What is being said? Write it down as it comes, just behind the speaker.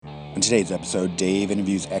On today's episode, Dave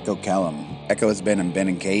interviews Echo Kellum. Echo has been in Ben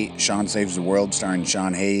and Kate, Sean Saves the World starring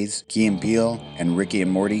Sean Hayes, Key and Peele, and Ricky and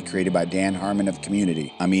Morty created by Dan Harmon of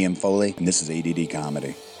Community. I'm Ian Foley, and this is ADD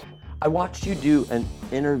Comedy. I watched you do an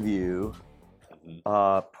interview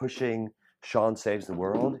pushing Sean Saves the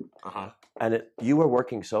World, and you were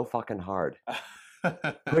working so fucking hard.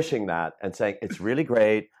 Pushing that and saying it's really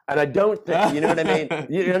great, and I don't think you know what I mean.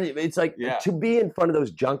 It's like to be in front of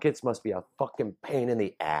those junkets must be a fucking pain in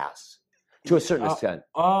the ass to a certain extent.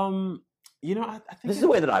 I think this is the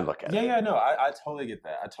way that I look at it. I totally get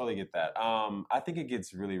that. I think it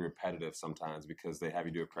gets really repetitive sometimes because they have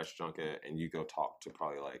you do a press junket and you go talk to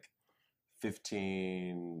probably like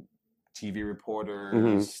 15 TV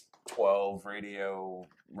reporters, 12 radio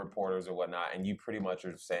reporters or whatnot, and you pretty much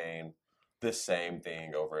are saying the same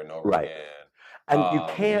thing over and over again. And you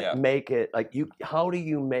can't make it like you. How do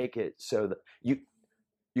you make it so that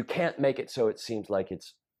you can't make it so it seems like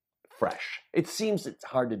it's fresh? It seems it's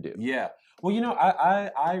hard to do. Yeah. Well,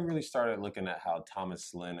 I really started looking at how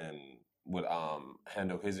Thomas Lennon would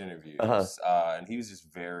handle his interviews, and he was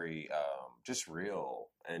just very just real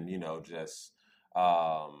and just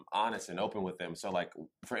honest and open with them. So like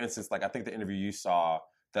for instance, like I think the interview you saw.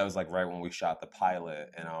 That was like right when we shot the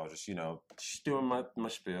pilot, and I was just doing my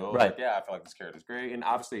spiel. Right. Like, yeah, I feel like this character's great, and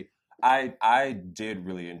obviously, I did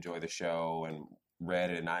really enjoy the show and read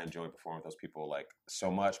it, and I enjoyed performing with those people like so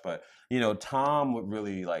much. But Tom would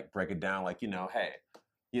really like break it down, like hey,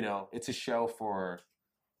 it's a show for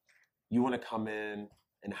you want to come in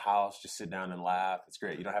house, just sit down and laugh. It's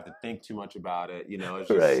great. You don't have to think too much about it. It's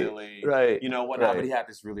just silly. Right. Whatnot. Right. But he had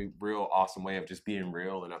this really real awesome way of just being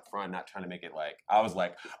real and upfront, not trying to make it like I was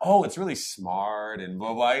like, oh, it's really smart and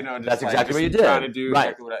blah blah. Just that's like, exactly just what you did. Trying to do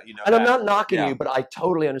exactly what And I'm not knocking you, but I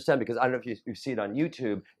totally understand because I don't know if you see it on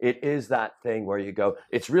YouTube. It is that thing where you go,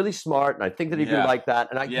 it's really smart, and I think that if you like that,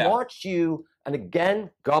 and I watched you, and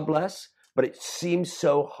again, God bless, but it seems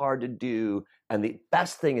so hard to do. And the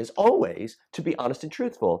best thing is always to be honest and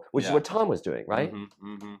truthful, which is what Tom was doing, right?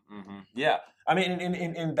 Yeah. I mean,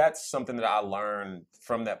 and that's something that I learned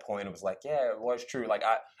from that point. It was like, yeah, it was true. Like,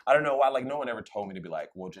 I don't know why, like, no one ever told me to be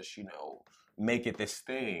like, well, just, make it this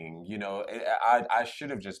thing. I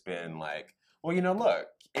should have just been like, well, look,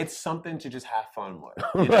 it's something to just have fun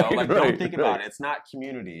with. Don't think about it. It's not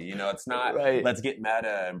Community. It's not let's get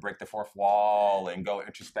meta and break the fourth wall and go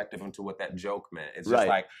introspective into what that joke meant. It's just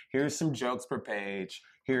like, here's some jokes per page.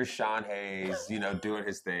 Here's Sean Hayes, doing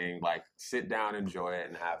his thing. Like, sit down, enjoy it,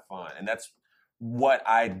 and have fun. And that's what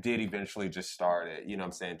I did eventually just started,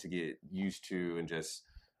 to get used to and just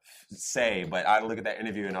say. But I look at that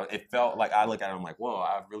interview and it felt like I look at it and I'm like, whoa,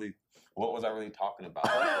 what was I really talking about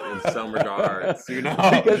in some regards,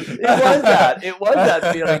 Because it was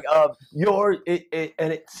that feeling of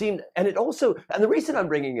and it seemed, and it also, and the reason I'm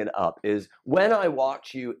bringing it up is when I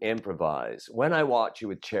watch you improvise, when I watch you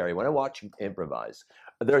with Cherry, when I watch you improvise,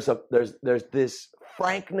 there's this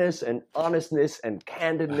frankness and honestness and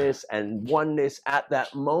candidness and oneness at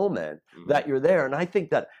that moment that you're there. And I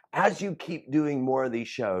think that as you keep doing more of these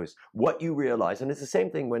shows, what you realize, and it's the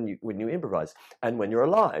same thing when you improvise and when you're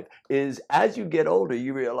alive, is as you get older,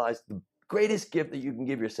 you realize the greatest gift that you can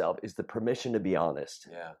give yourself is the permission to be honest.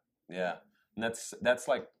 Yeah. And that's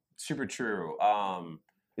like super true.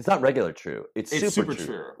 It's not regular true. It's super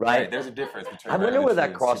true. Right? There's a difference between. I wonder where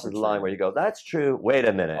that crosses the line where you go, that's true. Wait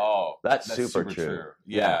a minute. Oh, that's super true.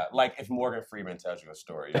 Yeah. Like if Morgan Freeman tells you a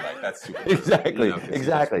story, you're like, that's super true.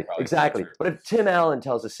 Exactly. But if Tim Allen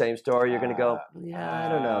tells the same story, you're going to go, I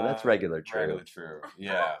don't know. That's regular true. Regular true.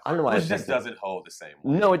 Yeah. I don't know why it just doesn't hold the same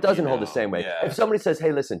way. No, it doesn't hold the same way. Yeah. If somebody says,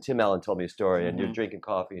 hey, listen, Tim Allen told me a story, and you're drinking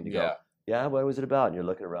coffee, and you go, yeah, what was it about? And you're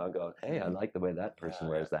looking around going, hey, I like the way that person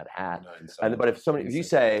wears that hat. But if you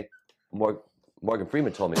say, Morgan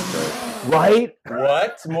Freeman told me a story. Right?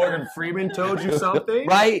 What? Morgan Freeman told you something?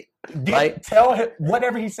 Right? Tell him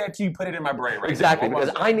whatever he said to you, put it in my brain right Exactly,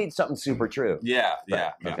 because I need something super true. Yeah.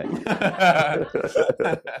 Okay.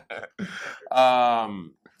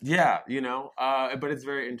 But it's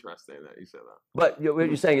very interesting that you said that. But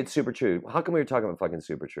you're saying it's super true. How come we were talking about fucking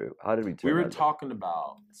super true? How did we We were talking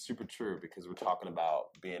about super true because we're talking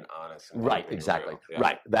about being honest. And right, exactly.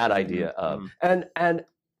 Right, that idea of.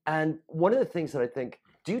 And one of the things that I think,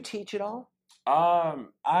 do you teach at all?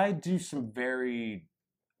 I do some very,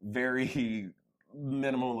 very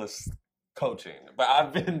minimalist coaching, but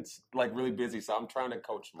I've been like really busy, so I'm trying to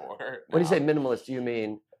coach more. When you say minimalist, do you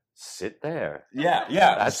mean sit there? Yeah.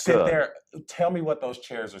 That's sit good. there. Tell me what those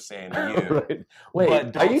chairs are saying to you. Right.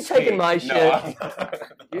 Wait, are you taking my shit? No.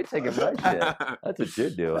 You're taking my shit. That's what you're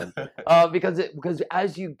doing. Because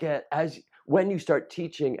as when you start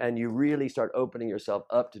teaching and you really start opening yourself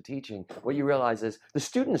up to teaching, what you realize is the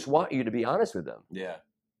students want you to be honest with them. Yeah.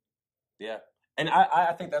 Yeah. And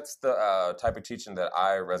I think that's the type of teaching that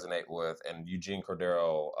I resonate with. And Eugene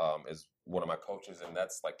Cordero is one of my coaches. And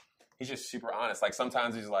that's like, he's just super honest. Like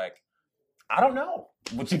sometimes he's like, I don't know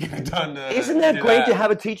what you get done to. Isn't that great to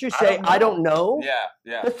have a teacher say, I don't know? Yeah,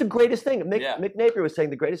 yeah. That's the greatest thing. Mick Napier was saying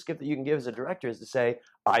the greatest gift that you can give as a director is to say,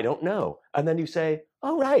 I don't know. And then you say,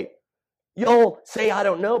 all right. You'll say, I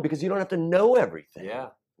don't know, because you don't have to know everything. Yeah,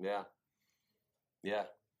 yeah, yeah.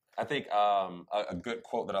 I think a good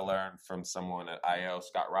quote that I learned from someone at IO,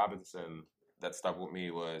 Scott Robinson, that stuck with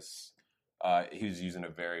me was, he was using a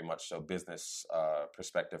very much so business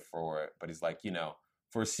perspective for it. But he's like,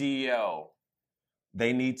 for a CEO,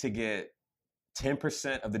 they need to get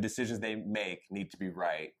 10% of the decisions they make need to be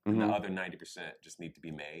right, and the other 90% just need to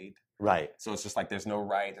be made. Right. So it's just like there's no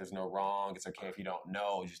right, there's no wrong. It's okay if you don't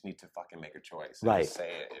know. You just need to fucking make a choice. Right. Just say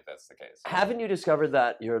it if that's the case. Haven't you discovered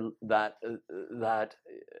that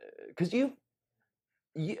because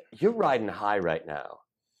you're riding high right now?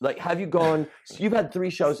 Like, have you gone? You've had 3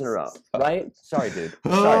 shows in a row, right? Sorry, dude.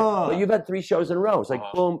 Sorry, but you've had 3 shows in a row. It's like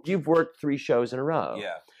boom, you've worked 3 shows in a row.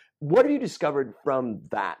 Yeah. What have you discovered from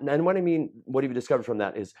that? And what I mean, what have you discovered from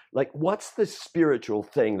that is like, what's the spiritual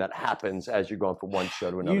thing that happens as you're going from one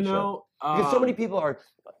show to another show? Because so many people are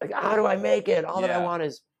like, how do I make it? All that I want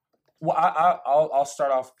is. Well, I'll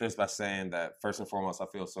start off this by saying that first and foremost, I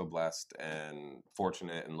feel so blessed and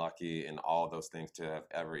fortunate and lucky and all those things to have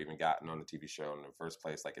ever even gotten on a TV show in the first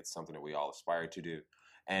place. Like it's something that we all aspire to do.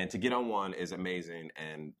 And to get on one is amazing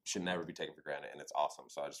and should never be taken for granted, and it's awesome.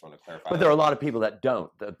 So I just want to clarify. But there are a lot of people that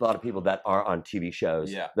don't. A lot of people that are on TV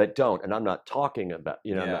shows that don't. And I'm not talking about,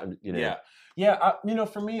 Yeah.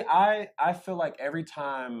 For me, I feel like every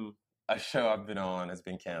time a show I've been on has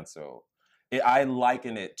been canceled, I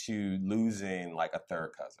liken it to losing like a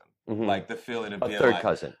third cousin. Mm-hmm. Like the feeling of being third like,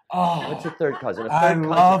 cousin. Oh, what's a third cousin? I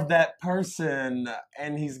love that person,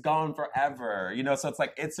 and he's gone forever. So it's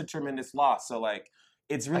like it's a tremendous loss. So like.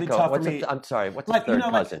 It's really tough for me. I'm sorry. What's a third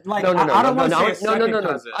cousin? No. I don't want to say a second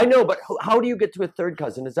cousin. I know, but how do you get to a third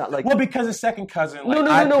cousin? Is that like? Well, because a second cousin. No.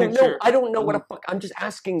 I don't know what a fuck. I'm just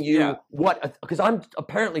asking you what, because I'm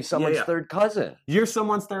apparently someone's third cousin. You're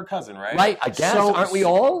someone's third cousin, right? Right. I guess. So, aren't we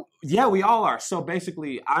all? Yeah, we all are. So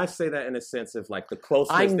basically, I say that in a sense of like the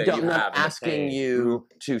closeness that you have. I'm not asking you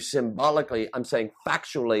to symbolically. I'm saying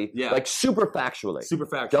factually, like super factually. Super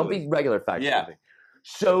factually. Don't be regular factually. Yeah.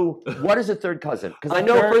 So, what is a third cousin? Because I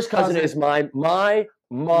know first cousin is my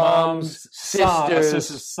mom's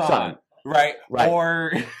sister's son. Right.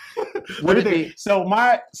 Or would it be?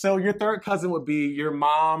 So your third cousin would be your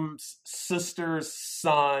mom's sister's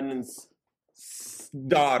son's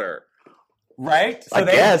daughter. Right? So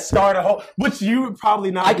they start a whole, which you would probably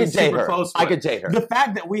not be super close with. I could date her. The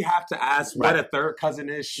fact that we have to ask what a third cousin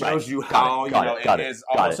is shows you how, it is.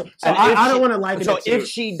 So I don't want to liken it to. So if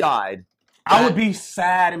she died, I would be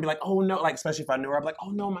sad and be like, oh no, like especially if I knew her, I'd be like, oh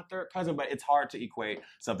no, my third cousin. But it's hard to equate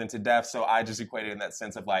something to death. So I just equate it in that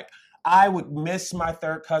sense of like, I would miss my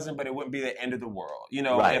third cousin, but it wouldn't be the end of the world.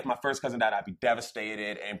 If my first cousin died, I'd be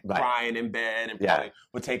devastated and crying in bed and probably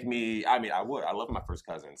would take me. I mean, I would. I love my first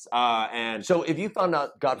cousins. And so if you found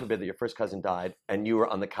out, God forbid, that your first cousin died and you were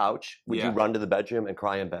on the couch, would you run to the bedroom and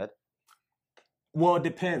cry in bed? Well, it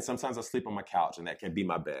depends. Sometimes I sleep on my couch, and that can be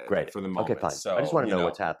my bed for the moment. Okay, fine. So, I just want to know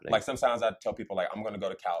what's happening. Like sometimes I tell people, like, I'm going to go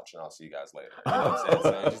to couch, and I'll see you guys later. You know what I'm saying? So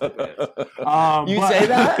it just depends. You say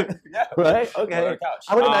that? Yeah. Right? Okay. Go to couch.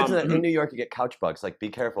 I would imagine that in New York you get couch bugs. Like, be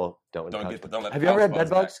careful. Don't let have you ever had bed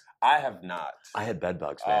bugs? I have not. I had bed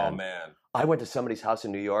bugs, man. Oh, man. I went to somebody's house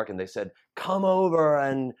in New York, and they said, come over.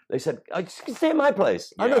 And they said, stay at my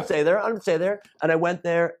place. I'm going to stay there. I'm going to stay there. And I went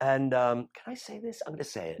there, and can I say this? I'm going to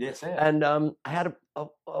say it. Yeah, say it. And I had a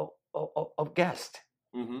guest.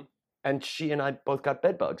 Mm-hmm. And she and I both got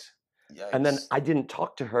bed bugs. Yikes. And then I didn't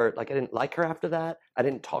talk to her. Like, I didn't like her after that. I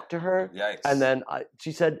didn't talk to her. Yikes. And then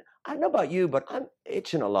she said, I don't know about you, but I'm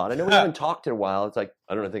itching a lot. I know we haven't talked in a while. It's like,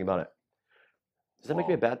 I don't know anything about it. Does that make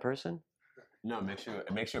me a bad person? No, it makes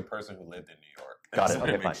you a person who lived in New York. Got it.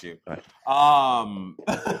 Okay, makes fine. You. Right.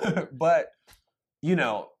 But you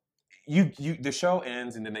the show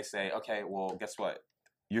ends and then they say, okay, well, guess what?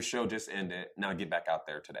 Your show just ended. Now get back out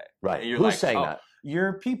there today. Right. And you're Who's saying that?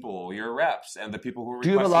 Your people, your reps, and the people who.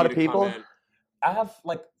 Do you have a lot of people? I have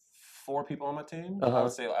like 4 people on my team. Uh-huh. I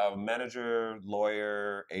would say manager,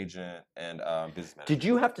 lawyer, agent, and business manager. Did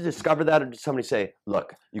you have to discover that, or did somebody say,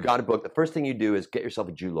 look, you got a book, the first thing you do is get yourself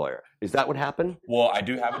a Jew lawyer? Is that what happened? Well, I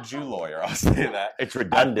do have a Jew lawyer. I'll say that. It's I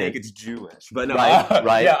redundant. think it's Jewish, but no,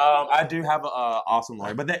 Right. Yeah, I do have an awesome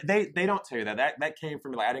lawyer, but they don't tell you that. That came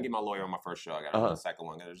from me. Like, I didn't get my lawyer on my first show. I got it on the second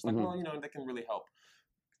one. They're just like, well, they can really help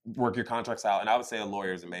work your contracts out. And I would say a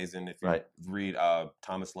lawyer is amazing. If you read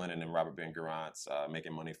Thomas Lennon and Robert Ben Garant's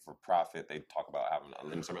Making Money for Profit, they talk about having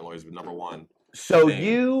independent lawyers with number one. So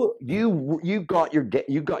you got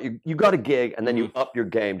a gig, and then you upped your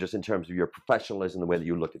game just in terms of your professionalism, the way that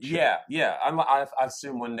you looked at shit. Yeah. I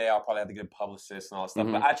assume one day I'll probably have to get a publicist and all that stuff,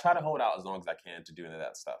 but I try to hold out as long as I can to do any of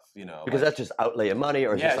that stuff. Because that's just outlay of money,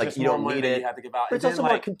 or it's like you don't need it. You have to give out. But it's also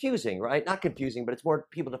more confusing, right? Not confusing, but it's more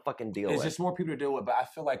people to fucking deal with. It's just more people to deal with. But I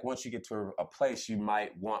feel like once you get to a place, you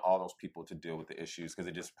might want all those people to deal with the issues because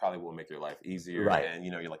it just probably will make your life easier. Right. And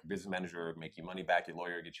you're like a business manager, make you money back. Your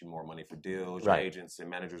lawyer get you more money for deals. Your agents and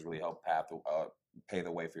managers really help pay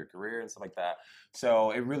the way for your career and stuff like that.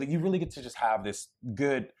 So you really get to just have this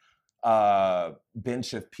good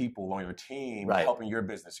bench of people on your team helping your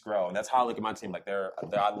business grow. And that's how I look at my team. Like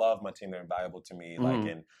I love my team. They're invaluable to me. Like,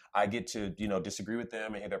 and I get to disagree with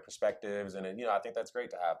them and hear their perspectives. And I think that's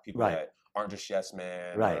great to have people that aren't just yes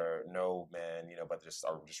man or no man, but just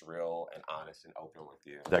are just real and honest and open with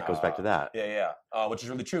you. That goes back to that. Yeah. Which is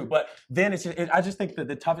really true. But then I just think that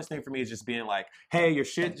the toughest thing for me is just being like, hey, your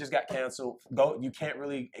shit just got canceled. You can't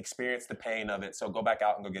really experience the pain of it. So go back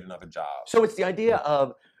out and go get another job. So it's the idea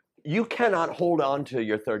of you cannot hold on to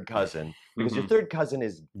your third cousin because your third cousin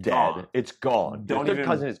is dead. Gone. It's gone. Don't your third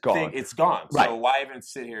cousin is gone. It's gone. Right. So why even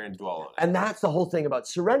sit here and dwell on it? And that's the whole thing about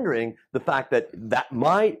surrendering, the fact that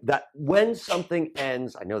when something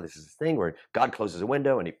ends, I know this is a thing where God closes a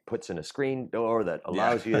window and he puts in a screen door that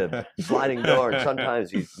allows you to sliding door, and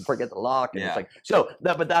sometimes you forget the lock. And it's like,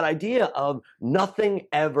 but that idea of nothing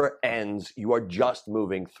ever ends, you are just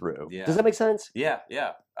moving through. Yeah. Does that make sense? Yeah.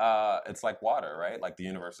 It's like water, right? Like the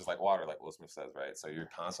universe is like water, like Will Smith says, right? So you're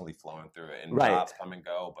constantly flowing through it, and jobs come and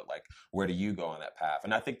go, but like, where do you go on that path?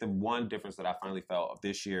 And I think the one difference that I finally felt of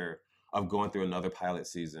this year of going through another pilot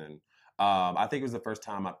season, I think it was the first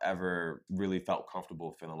time I've ever really felt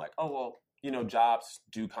comfortable feeling like, oh, well, jobs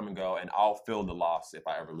do come and go, and I'll feel the loss if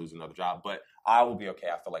I ever lose another job, but I will be okay.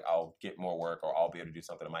 I feel like I'll get more work, or I'll be able to do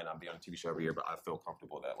something that might not be on a TV show every year, but I feel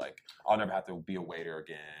comfortable that like I'll never have to be a waiter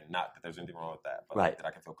again. Not that there's anything wrong with that, but like, that I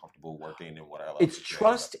can feel comfortable working in what I love. It's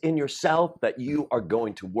trust in yourself that you are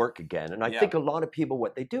going to work again. And I think a lot of people,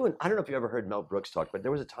 what they do, and I don't know if you ever heard Mel Brooks talk, but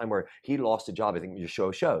there was a time where he lost a job, I think your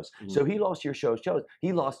show shows. So he lost your show shows.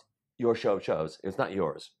 He lost your show shows. It's not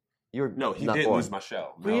yours. He did lose my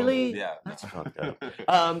show. Really? Yeah. That's fucked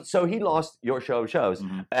up. So he lost your shows,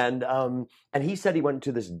 and he said he went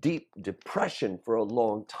into this deep depression for a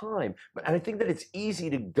long time. And I think that it's easy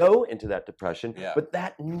to go into that depression, but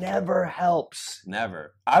that never helps.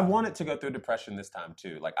 Never. I wanted to go through depression this time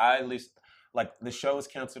too. Like the show was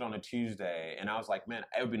canceled on a Tuesday, and I was like, man,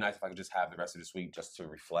 it would be nice if I could just have the rest of this week just to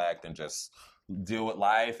reflect and just deal with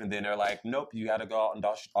life. And then they're like, nope, you got to go out and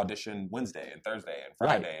audition Wednesday and Thursday and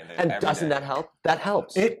Friday. And doesn't that help? That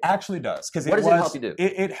helps. It actually does. Because what does it help you do?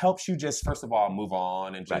 It helps you just, first of all, move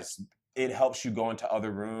on and just... It helps you go into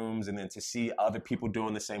other rooms and then to see other people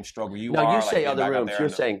doing the same struggle you are. Now, you say other rooms. You're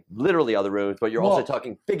saying literally other rooms, but you're also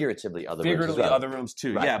talking figuratively other rooms as well. Other rooms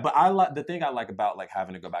too, yeah. But the thing I like about like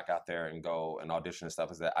having to go back out there and go and audition and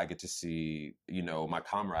stuff is that I get to see, my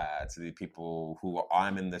comrades, the people who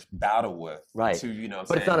I'm in this battle with. Right.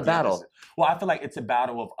 But it's not a battle. Well, I feel like it's a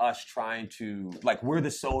battle of us trying to, like, we're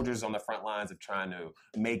the soldiers on the front lines of trying to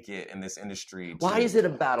make it in this industry. Why is it a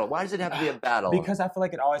battle? Why does it have to be a battle? Because I feel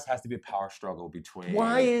like it always has to be a power struggle between.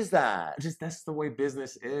 Why is that? Just that's the way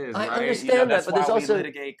business is. I right? understand that, but there's also we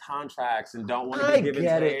litigate contracts and don't want to be given.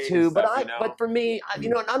 I get it too, but stuff, but for me,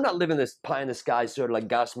 I'm not living this pie in the sky sort of like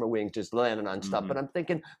Gossamer Wings, just landing on stuff. But I'm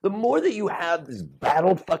thinking the more that you have this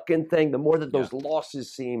battled fucking thing, the more that those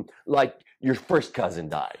losses seem like your first cousin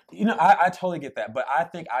died. I totally get that, but I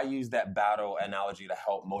think I use that battle analogy to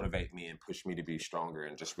help motivate me and push me to be stronger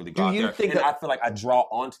and just really go out there. And I feel like I draw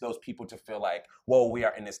onto those people to feel like, whoa, we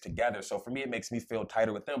are in this together. So for me, it makes me feel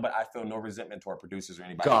tighter with them, but I feel no resentment to our producers or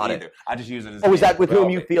anybody either. I just use it as. Oh, is that with whom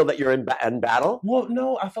you feel that you're in battle? Well,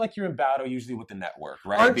 no, I feel like you're in battle usually with the network,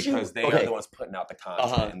 right? Because they are the ones putting out the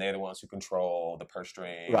content, and they're the ones who control the purse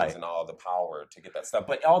strings and all the power to get that stuff.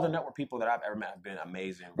 But all the network people that I've ever met have been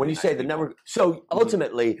amazing. When you say the network, so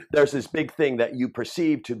ultimately, there's this big thing that you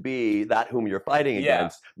perceive to be that whom you're fighting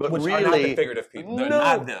against, but which really, are not the figurative people. They're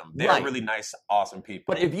not them. They're really nice, awesome people.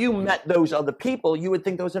 But if you met those other people, you would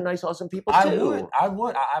think those are nice saw some people too.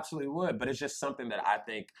 I absolutely would. But it's just something that I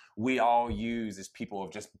think we all use as people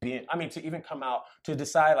of just being, I mean, to even come out to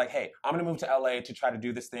decide like, hey, I'm going to move to LA to try to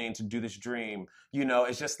do this thing, to do this dream. You know,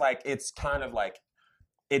 it's just like, it's kind of like,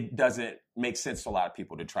 it doesn't make sense to a lot of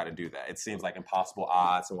people to try to do that. It seems like impossible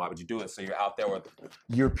odds, and why would you do it? So you're out there with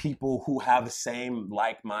your people who have the same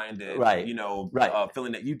like-minded,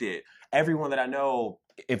 feeling that you did. Everyone that I know,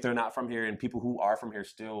 if they're not from here, and people who are from here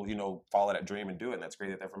still, follow that dream and do it, and that's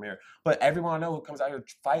great that they're from here. But everyone I know who comes out here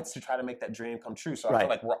fights to try to make that dream come true. So I feel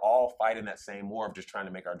like we're all fighting that same war of just trying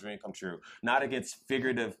to make our dream come true. Not against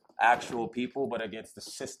figurative, actual people, but against the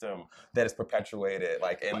system that is perpetuated.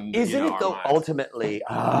 Isn't it though ultimately?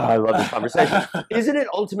 I love this conversation. Isn't it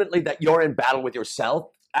ultimately that you're in battle with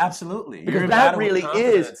yourself? Absolutely. Because that really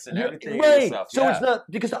is. Right. So it's not,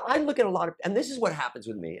 because I look at a lot of, and this is what happens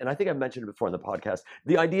with me, and I think I've mentioned it before in the podcast,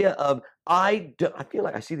 the idea of, I feel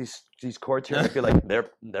like I see these chords here, I feel like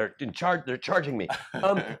they're in charge, they're charging me.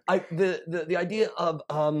 The idea of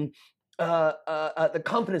the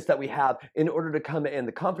confidence that we have in order to come in,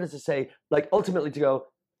 the confidence to say, like, ultimately to go,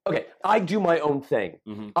 okay, I do my own thing.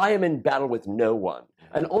 Mm-hmm. I am in battle with no one.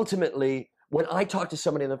 Mm-hmm. And ultimately, when I talk to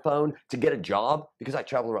somebody on the phone to get a job, because I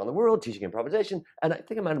travel around the world teaching improvisation, and I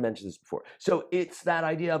think I might have mentioned this before. So it's that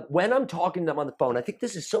idea of when I'm talking to them on the phone, I think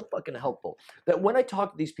this is so fucking helpful, that when I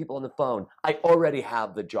talk to these people on the phone, I already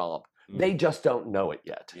have the job. They just don't know it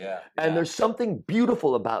yet. Yeah. And there's something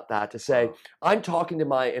beautiful about that, to say, I'm talking to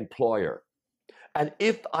my employer, and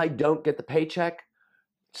if I don't get the paycheck,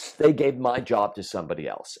 they gave my job to somebody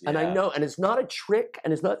else. And I know, and it's not a trick,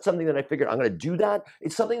 and it's not something that I figured I'm going to do that.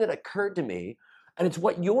 It's something that occurred to me, and it's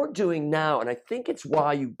what you're doing now. And I think it's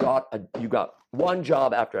why you got one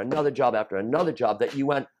job after another job after another job, that you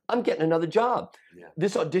went, I'm getting another job. Yeah.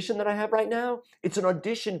 This audition that I have right now, it's an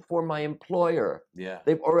audition for my employer. Yeah.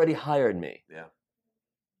 They've already hired me. Yeah.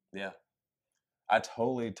 Yeah. I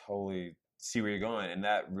totally see where you're going. And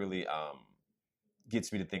that really,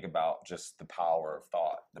 gets me to think about just the power of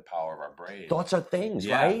thought, the power of our brain. Thoughts are things,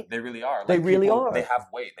 right? They really are. They really are. They have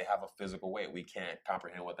weight. They have a physical weight. We can't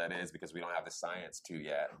comprehend what that is because we don't have the science to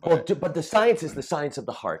yet. But the science is the science of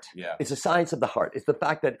the heart. Yeah. It's the science of the heart. It's the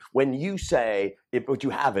fact that when you say, but you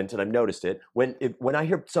haven't, and I've noticed it, when I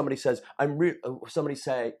hear somebody says, somebody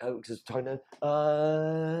say, talking to,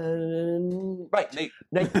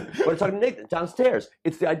 Nate. We're talking to Nate downstairs.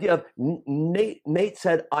 It's the idea of Nate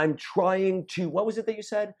said, I'm trying to, what was it that you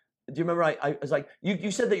said? Do you remember? I was like,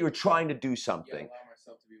 you said that you were trying to do something. Allow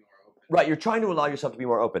myself to be more open. Right, you're trying to allow yourself to be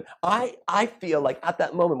more open. I feel like at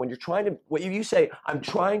that moment when you're trying to, what you say, I'm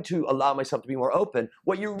trying to allow myself to be more open,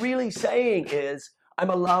 what you're really saying is, I'm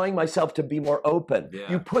allowing myself to be more open. Yeah.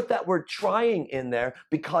 You put that word trying in there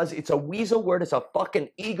because it's a weasel word. It's a fucking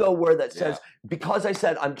ego word that says, because I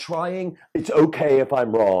said I'm trying, it's okay if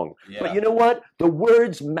I'm wrong. Yeah. But you know what? The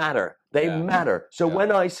words matter. They matter. So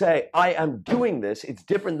when I say I am doing this, it's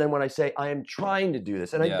different than when I say I am trying to do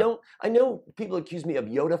this. And I know people accuse me of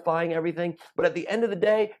Yodifying everything, but at the end of the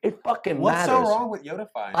day, it fucking matters. What's so wrong with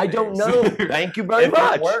Yodifying? I don't know. Thank you very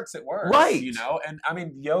much. If it works, it works. Right. And I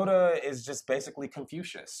mean, Yoda is just basically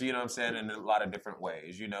Confucius, you know what I'm saying, in a lot of different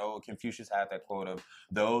ways. Confucius had that quote of,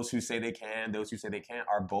 those who say they can, those who say they can't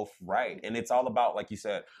are both right. And it's all about, like you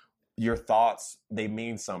said, your thoughts, they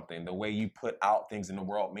mean something. The way you put out things in the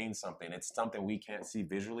world means something. It's something we can't see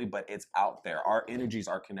visually, but it's out there. Our energies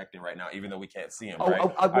are connecting right now, even though we can't see them, right?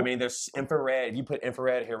 I mean, there's infrared. If you put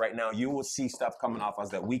infrared here right now, you will see stuff coming off us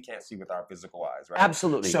that we can't see with our physical eyes, right?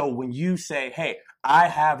 Absolutely. So when you say, hey, I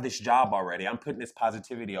have this job already, I'm putting this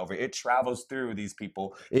positivity over, it travels through these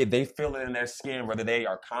people. They feel it in their skin, whether they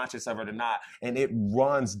are conscious of it or not, and it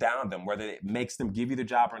runs down them, whether it makes them give you the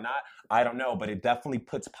job or not, I don't know, but it definitely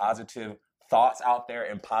puts positive thoughts out there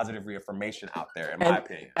and positive reaffirmation out there, in my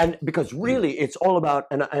opinion. And because really it's all about,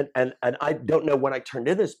 and I don't know when I turned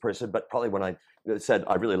to this person, but probably when I said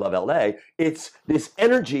I really love LA, it's this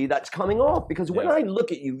energy that's coming off. Because when I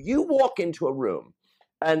look at you, you walk into a room,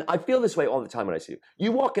 and I feel this way all the time when I see you.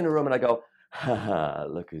 You walk in a room and I go, ha,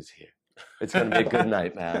 look who's here. It's going to be a good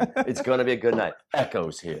night, man. It's going to be a good night.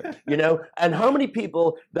 Echo's here, And how many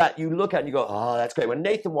people that you look at and you go, oh, that's great. When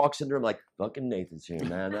Nathan walks in the room, like, fucking Nathan's here,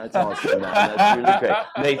 man. That's awesome, man. That's really great.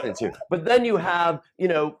 Nathan's here. But then you have,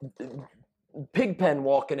 Pigpen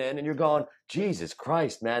walking in and you're going, Jesus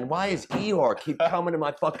Christ, man. Why is Eeyore keep coming to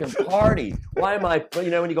my fucking party? Why am I, when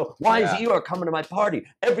you go, why is Eeyore coming to my party?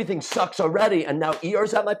 Everything sucks already. And now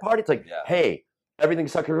Eeyore's at my party. It's like, hey, everything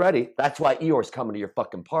sucks already. That's why Eeyore's coming to your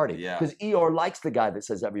fucking party. Yeah. Because Eeyore likes the guy that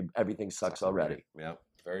says everything sucks already. Yeah,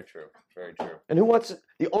 very true. Very true. And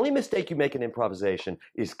the only mistake you make in improvisation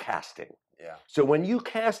is casting. Yeah. So when you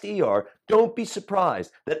cast ER, don't be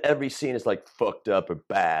surprised that every scene is like fucked up or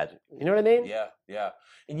bad. You know what I mean? Yeah, yeah.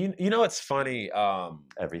 And you know what's funny?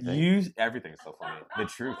 Everything. Everything's so funny. The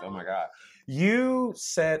truth. Oh my God. You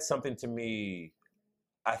said something to me.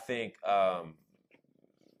 I think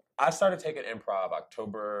I started taking improv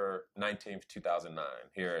October 19th, 2009,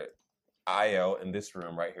 here at IO in this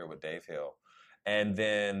room right here with Dave Hill. And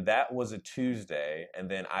then that was a Tuesday. And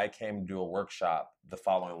then I came to do a workshop the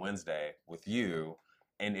following Wednesday with you,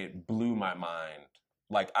 and it blew my mind.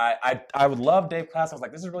 Like I would love Dave class. I was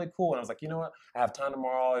like, this is really cool. And I was like, you know what? I have time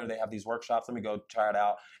tomorrow, and they have these workshops. Let me go try it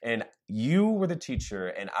out. And you were the teacher,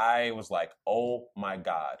 and I was like, oh my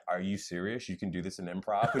God, are you serious? You can do this in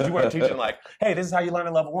improv? Because you weren't teaching like, hey, this is how you learn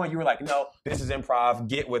in level 1. You were like, no, this is improv.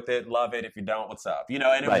 Get with it, love it. If you don't, what's up? You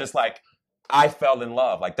know, and it was just like, I fell in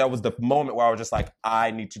love. Like that was the moment where I was just like,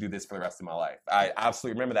 I need to do this for the rest of my life. I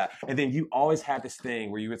absolutely remember that. And then you always had this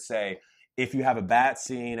thing where you would say, if you have a bad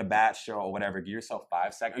scene, a bad show, or whatever, give yourself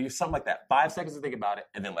 5 seconds, or something like that. 5 seconds to think about it,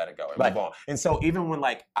 and then let it go and move on. And so even when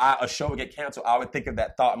like a show would get canceled, I would think of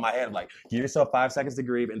that thought in my head, like, give yourself 5 seconds to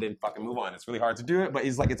grieve, and then fucking move on. It's really hard to do it, but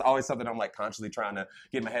it's like it's always something I'm like consciously trying to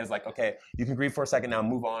get in my head. It's like, okay, you can grieve for a second now,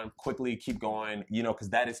 move on quickly, keep going, you know, because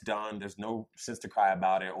that is done. There's no sense to cry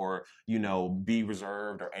about it, or you know, be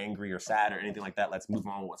reserved or angry or sad or anything like that. Let's move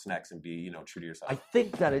on. What's next, and be, you know, true to yourself. I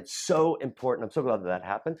think that it's so important. I'm so glad that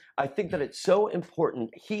happened. I think that it's so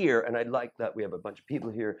important here, and I'd like that we have a bunch of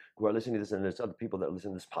people here who are listening to this, and there's other people that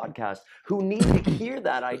listen to this podcast who need to hear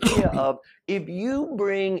that idea of if you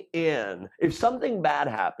bring in, if something bad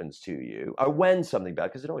happens to you, or when something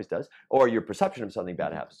bad, because it always does, or your perception of something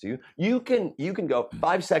bad happens to you, you can go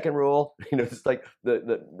 5 second rule. You know, it's like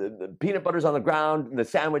the peanut butter's on the ground, the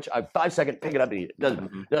sandwich. 5 second, pick it up and eat it.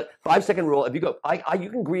 Doesn't 5 second rule. If you go, you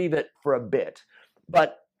can grieve it for a bit,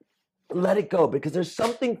 but let it go, because there's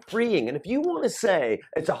something freeing. And if you want to say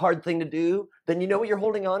it's a hard thing to do, then you know what you're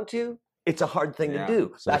holding on to? It's a hard thing to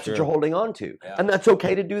do. So that's what you're holding on to. Yeah. And that's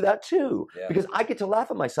okay to do that too. Yeah. Because I get to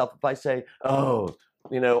laugh at myself if I say, oh,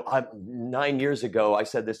 you know, 9 years ago, I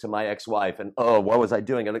said this to my ex-wife, and oh, what was I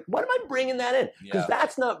doing? I'm like, what am I bringing that in? Because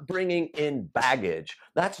that's not bringing in baggage.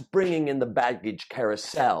 That's bringing in the baggage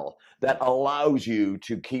carousel that allows you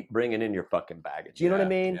to keep bringing in your fucking baggage. You know what I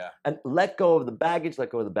mean? Yeah. And let go of the baggage, let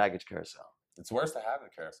go of the baggage carousel. It's worse to have the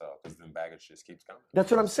carousel, because then baggage just keeps coming.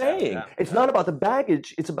 That's what I'm saying. It's not about the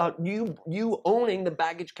baggage. It's about you owning the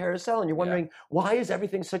baggage carousel, and you're wondering, why is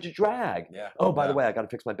everything such a drag? Yeah. Oh, by the way, I got to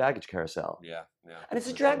fix my baggage carousel. Yeah. And it's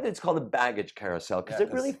a drag that's called a baggage carousel, because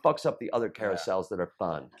it really fucks up the other carousels that are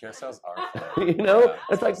fun. Carousels are fun. You know?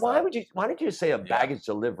 It's like, why did you say a baggage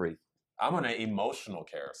delivery? I'm on an emotional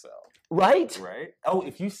carousel. Right? Right? Oh,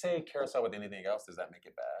 if you say carousel with anything else, does that make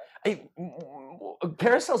it bad?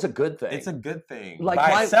 Carousel's a good thing. It's a good thing. Like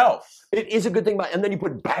by itself. It is a good thing, and then you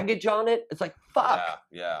put baggage on it. It's like, fuck.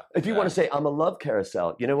 Yeah. If you want to say, I'm a love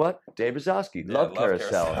carousel, you know what? Dave Rosowski, love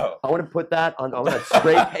carousel. I want to put that on, I want to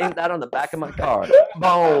spray paint that on the back of my car.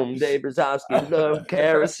 Boom, Dave Rosowski, love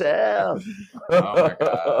carousel. Oh my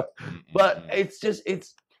God. But it's just,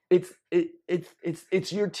 it's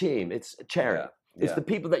your team. It's charity. It's the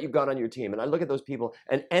people that you've got on your team. And I look at those people,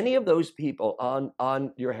 and any of those people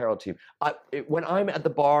on your Herald team, when I'm at the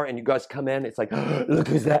bar and you guys come in, it's like, oh, look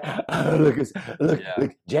who's that. Oh,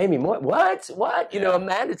 look, Jamie, what? You know,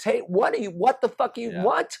 Amanda Tate, what the fuck are you,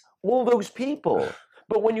 what? All those people.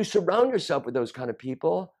 But when you surround yourself with those kind of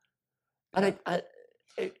people, and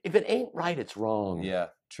if it ain't right, it's wrong. Yeah,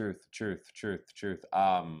 truth.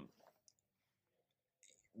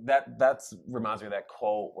 That reminds me of that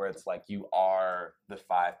quote where it's like, you are the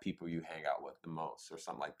 5 people you hang out with the most, or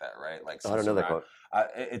something like that, right? Like, I don't know that quote.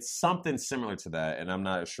 It's something similar to that, and I'm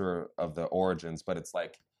not sure of the origins, but it's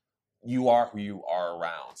like, you are who you are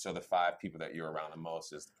around. So the 5 people that you're around the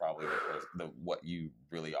most is probably the what you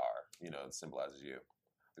really are. You know, it symbolizes you.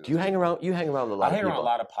 Do you hang around? You hang around with a lot of people. I hang around a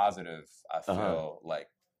lot of positive. I feel like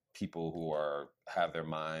people who have their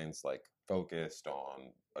minds like focused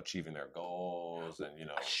on achieving their goals, and you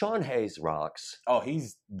know, Sean Hayes rocks. Oh,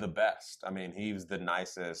 he's the best. I mean, he's the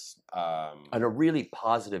nicest, and a really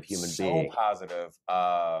positive human being. So positive,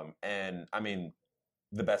 and I mean,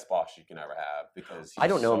 the best boss you can ever have, because I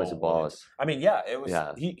don't know him as a boss. I mean, it was.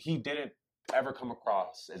 Yeah. He didn't ever come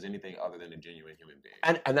across as anything other than a genuine human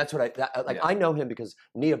being. And that's what I know him because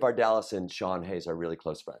Nia Vardalos and Sean Hayes are really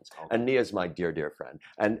close friends. Okay. And Nia's my dear friend.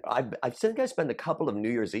 And I've seen guys spend a couple of New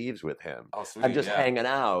Year's Eves with him. Oh, sweet. And just hanging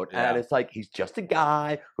out. Yeah. And it's like, he's just a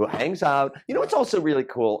guy who hangs out. You know what's also really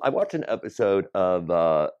cool? I watched an episode of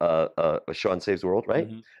Sean Saves the World, right?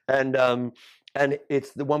 Mm-hmm. And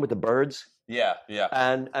it's the one with the birds. Yeah.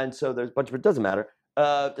 And so there's a bunch of, it doesn't matter.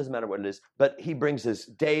 Doesn't matter what it is. But he brings this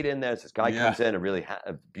date in there. This guy comes in, a really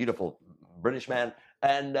a beautiful British man,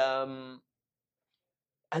 and I'm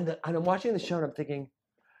watching the show and I'm thinking,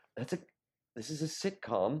 this is a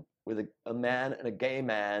sitcom with a man and a gay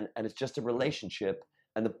man, and it's just a relationship.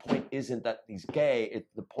 And the point isn't that he's gay.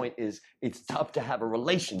 The point is it's tough to have a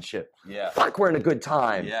relationship. Yeah. Fuck, we're in a good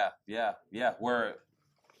time. Yeah. Where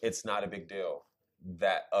it's not a big deal.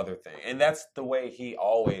 That other thing. And that's the way he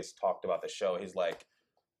always talked about the show. He's like,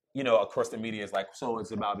 of course the media is like, so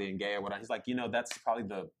it's about being gay or whatever. He's like, that's probably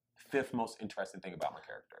the 5th most interesting thing about my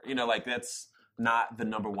character. Like that's not the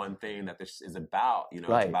number one thing that this is about. It's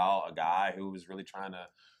about a guy who was really trying to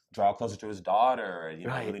draw closer to his daughter and,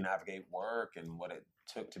 really navigate work and what it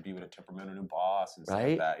took to be with a temperamental new boss and stuff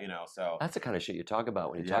like that, so. That's the kind of shit you talk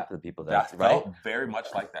about when you talk to the people that felt very much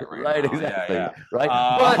like that right now. Exactly. Right.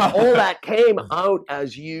 But all that came out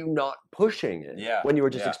as you not pushing it when you were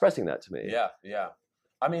just expressing that to me. Yeah.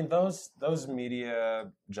 I mean, those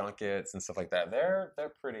media junkets and stuff like that, they're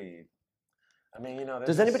pretty, I mean,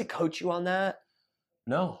 Does anybody coach you on that?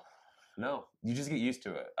 No. You just get used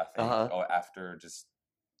to it, I think. Or after just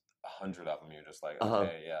 100 of them, you're just like,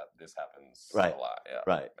 okay, this happens a lot. Yeah,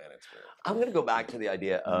 right. Man, it's weird. I'm going to go back to the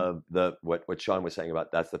idea of what Sean was saying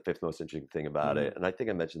about that's the 5th most interesting thing about it, and I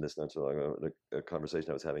think I mentioned this not so long ago in a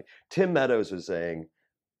conversation I was having. Tim Meadows was saying,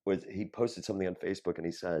 he posted something on Facebook and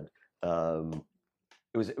he said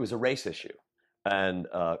it was a race issue, and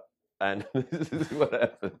this is what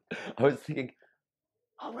happened. I was thinking,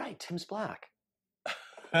 all right, Tim's black.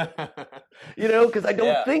 Because I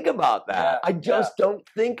don't think about that. I just don't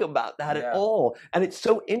think about that at all. And it's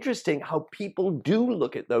so interesting how people do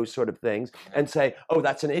look at those sort of things and say, oh,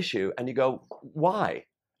 that's an issue. And you go, why?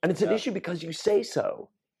 And it's an issue because you say so.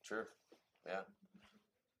 True. Yeah.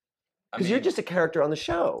 Because you're just a character on the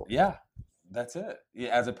show. Yeah. That's it. Yeah,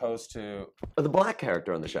 as opposed to the black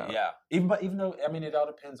character on the show. Yeah, even though I mean it all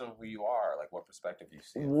depends on who you are, like what perspective you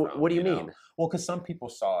see. What do you mean? Well, because some people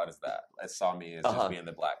saw it as that, saw me as just being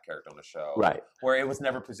the black character on the show, right? Where it was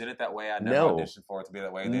never presented that way. I never auditioned for it to be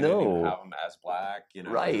that way. They didn't even have him as black,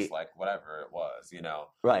 right? Just like whatever it was,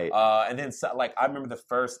 right? And then I remember the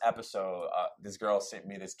first episode. This girl sent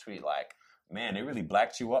me this tweet like, "Man, they really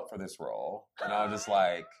blacked you up for this role," and I was just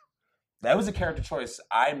like. That was a character choice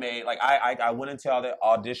I made. Like I went into the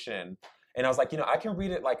audition and I was like, I can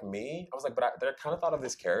read it like me. I was like, but they kind of thought of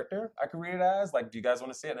this character I could read it as. Like, do you guys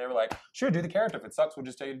want to see it? And they were like, sure, do the character. If it sucks, we'll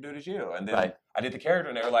just tell you to do it as you. And then I did the character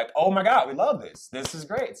and they were like, oh my God, we love this. This is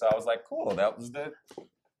great. So I was like, cool. That was the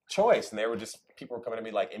choice. And people were coming to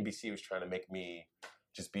me like NBC was trying to make me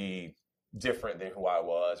just be different than who I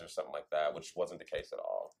was or something like that, which wasn't the case at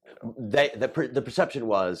all. The perception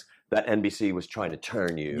was that NBC was trying to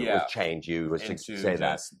turn you, was change you, was to say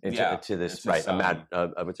that into this right,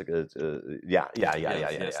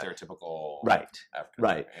 stereotypical right, African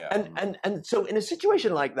right, and so in a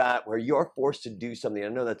situation like that where you're forced to do something, I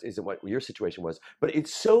know that isn't what your situation was, but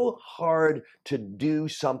it's so hard to do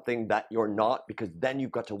something that you're not because then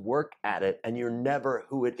you've got to work at it and you're never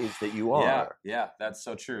who it is that you are. Yeah, that's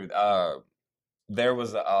so true. There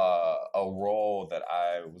was a role that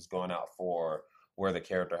I was going out for where the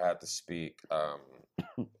character had to speak.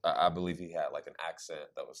 I believe he had like an accent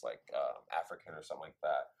that was like African or something like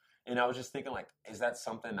that. And I was just thinking like, is that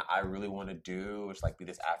something that I really want to do? It's like be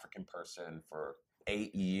this African person for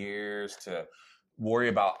 8 years to worry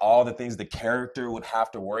about all the things the character would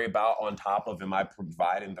have to worry about on top of, am I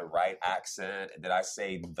providing the right accent? Did I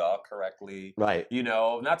say the correctly? Right.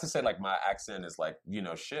 Not to say like my accent is like,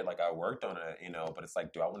 shit, like I worked on it, but it's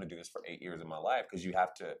like, do I want to do this for 8 years of my life? Because you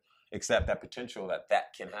have to accept that potential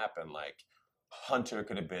that can happen. Like Hunter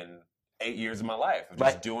could have been 8 years of my life of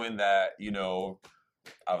just doing that,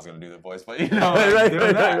 I was gonna do the voice, but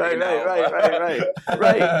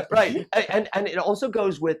right. And it also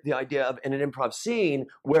goes with the idea of in an improv scene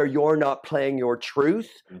where you're not playing your truth,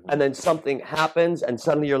 and then something happens, and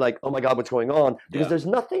suddenly you're like, "Oh my God, what's going on?" Because there's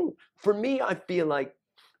nothing for me. I feel like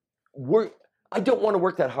I don't want to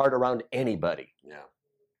work that hard around anybody. Yeah.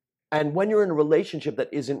 And when you're in a relationship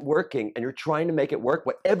that isn't working, and you're trying to make it work,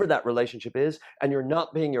 whatever that relationship is, and you're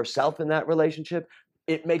not being yourself in that relationship.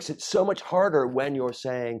 It makes it so much harder when you're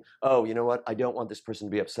saying, oh, you know what? I don't want this person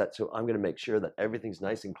to be upset, so I'm going to make sure that everything's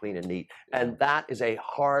nice and clean and neat. And that is a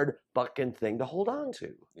hard fucking thing to hold on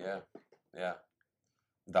to. Yeah.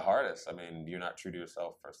 The hardest. I mean, you're not true to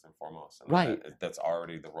yourself first and foremost. And right. That's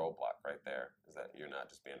already the roadblock right there, is that you're not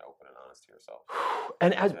just being open and honest to yourself.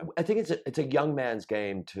 And I think it's a young man's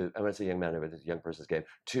game to, I'm going to say young man, but it's a young person's game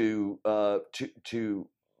to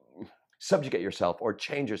subjugate yourself or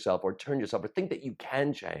change yourself or turn yourself or think that you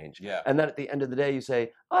can change. Yeah. And then at the end of the day, you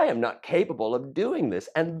say, I am not capable of doing this.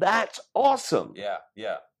 And that's awesome. Yeah.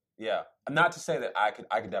 Not to say that I could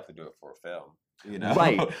definitely do it for a film. You know,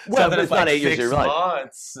 Right. So Well, that but it's not 8 years, 6 you're right.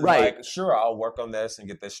 months. Right. Like, sure, I'll work on this and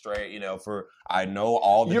get this straight. You know, I know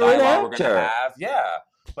all the You're an dialogue we're actor. gonna have. Yeah,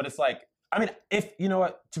 but it's like, I mean, if you know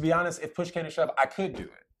what, to be honest, if push came to shove, I could do it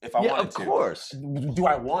if I Yeah, wanted of to. course. Do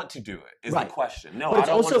I want to do it? Is Right. the question. No, But I it's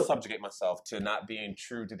don't want also- to subjugate myself to not being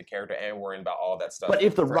true to the character and worrying about all that stuff. But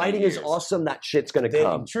if the for 8 writing is years. awesome, that shit's going to Then-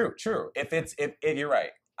 come. True. If you're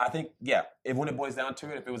right. I think, if when it boils down to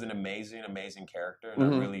it, if it was an amazing character and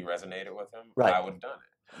I really resonated with him, Right. I would have done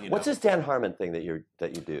it. You What's know? this Dan Harmon thing that you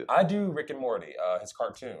do? I do Rick and Morty, his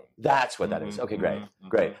cartoon. That's what that is. Okay, great. Mhm,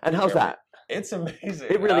 Great. mhm. And how's Yeah, that? It's amazing.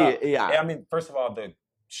 It really, yeah. I mean, first of all, the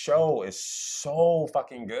show is so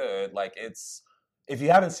fucking good. Like, if you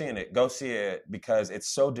haven't seen it, go see it because it's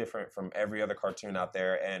so different from every other cartoon out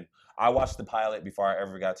there. And I watched the pilot before I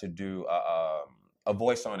ever got to do a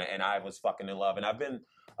voice on it, and I was fucking in love. And I've been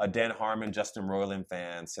a Dan Harmon, Justin Roiland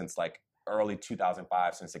fan since like early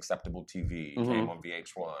 2005, since Acceptable TV came on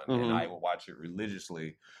VH1, and I would watch it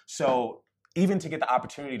religiously. So even to get the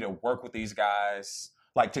opportunity to work with these guys,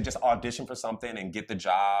 like to just audition for something and get the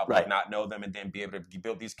job, Right. like not know them and then be able to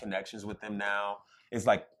build these connections with them now is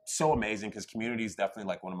like so amazing because Community is definitely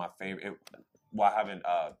like one of my favorite. Well, I haven't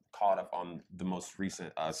caught up on the most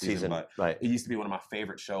recent season, but right. it used to be one of my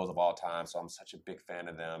favorite shows of all time. So I'm such a big fan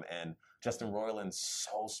of them. And Justin Roiland's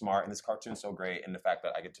so smart, and this cartoon's so great. And the fact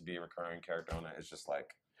that I get to be a recurring character on it is just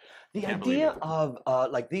like, The Can't believe idea it. of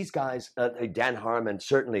like these guys, Dan Harmon,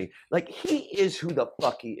 certainly, like he is who the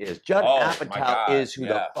fuck he is. Judd Oh, my Apatow God, is who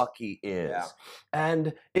the yeah. fuck he is. Yeah.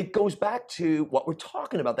 And it goes back to what we're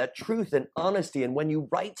talking about, that truth and honesty. And when you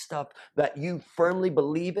write stuff that you firmly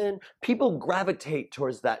believe in, people gravitate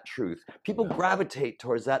towards that truth. People gravitate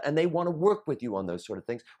towards that, and they want to work with you on those sort of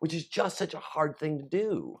things, which is just such a hard thing to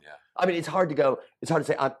do. Yeah. I mean, it's hard to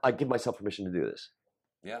say, I give myself permission to do this.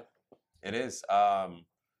 yeah, it is.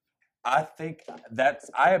 I think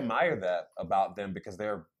I admire that about them because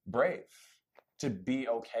they're brave to be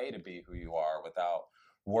okay to be who you are without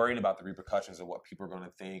worrying about the repercussions of what people are going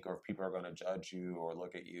to think or if people are going to judge you or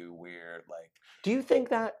look at you weird. Like, Do you think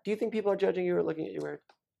people are judging you or looking at you weird?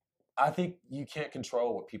 I think you can't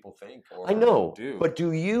control what people think or I know, do. but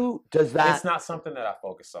does that? It's not something that I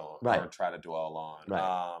focus on Right. or try to dwell on.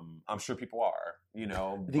 Right. I'm sure people are,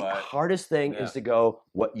 The but hardest thing yeah. is to go,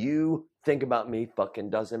 what you think about me fucking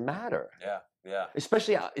doesn't matter. yeah.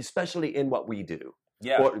 Especially in what we do.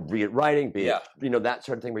 Yeah. Or be it writing, be Yeah. it, that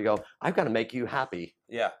sort of thing where you go, I've got to make you happy.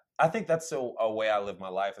 Yeah. I think that's a way I live my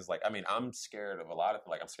life is like, I mean, I'm scared of a lot of,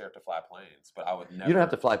 like, I'm scared to fly planes, but I would never. You don't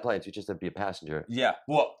have to fly planes, you just have to be a passenger. Yeah.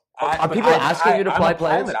 Well, Are people asking you to fly I'm a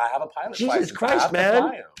pilot. planes? I have a pilot Jesus license. Christ, I have man. To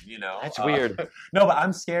fly 'em, That's weird. No, but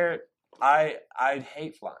I'm scared. I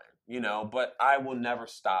hate flying, but I will never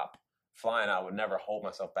stop flying. I would never hold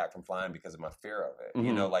myself back from flying because of my fear of it,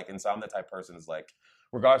 Mhm. and so I'm the type of person is like,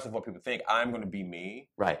 regardless of what people think, I'm going to be me,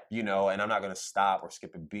 Right. and I'm not going to stop or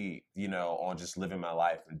skip a beat, on just living my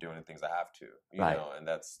life and doing the things I have to, Right. And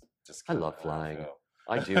that's just I kinda love how flying. feel.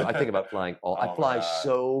 I do. I think about flying Oh I my fly God.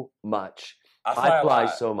 so much. I I fly a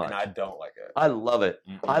lot, so much. and I don't like it. I love it.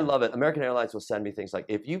 Mm-mm. I love it. American Airlines will send me things like,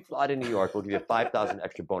 if you fly to New York, we'll give you 5,000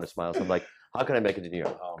 extra bonus miles. I'm like, how can I make it to New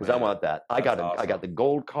York? Oh, Because I man. want that. I That's got awesome. the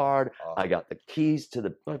gold card. Oh, I got the keys to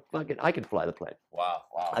the fucking. I can fly the plane. wow.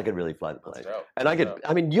 I could really fly the That's plane. dope. And I That's could. dope.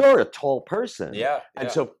 I mean, you're a tall person. Yeah. And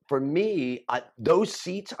yeah. so for me, those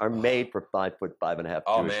seats are made for 5'5"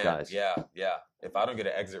 Oh Jewish man, guys. yeah. If I don't get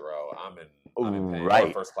an exit row, I'm in pain. Right.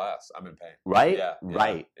 Or first class, I'm in pain. Right. Yeah.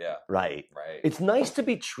 Right. Yeah. Right. Right. It's nice to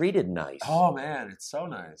be treated nice. Oh man, it's so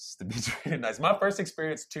nice to be treated nice. My first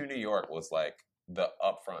experience to New York was like the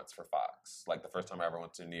upfronts for Fox. Like the first time I ever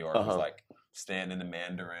went to New York was like standing in the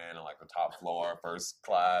Mandarin on like the top floor, first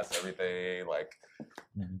class, everything. Like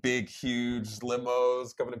big, huge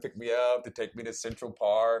limos coming to pick me up to take me to Central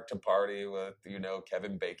Park to party with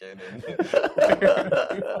Kevin Bacon and.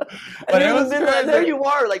 And it was then crazy. there you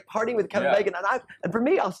are, like partying with Kevin Yeah. Bacon, and for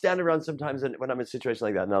me, I'll stand around sometimes, and when I'm in a situation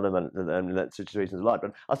like that. Now that I'm in that situation a lot,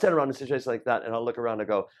 but I'll stand around in a situation like that, and I'll look around and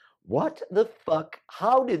go, "What the fuck?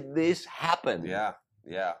 How did this happen?" Yeah.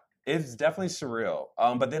 It's definitely surreal.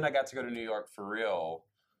 But then I got to go to New York for real.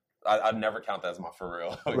 I'd never count that as my for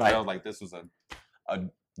real. Right. I was like, this was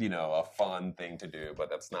a fun thing to do, but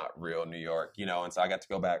that's not real New York, And so I got to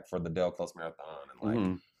go back for the Del Close Marathon, and like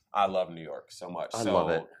Mhm. I love New York so much. I so love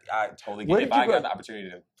it. I totally Where get. If did you I go- got the opportunity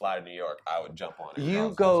to fly to New York, I would jump on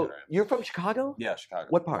it. You're from Chicago? Yeah, Chicago.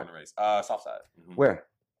 What part? Born and raised. South Side. Mhm. Where?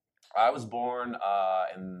 I was born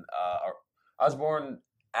I was born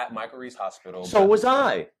at Michael Reese Hospital. So was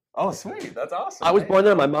I. Oh, sweet! That's awesome. I was born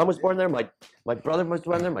there. My mom was born there. My brother was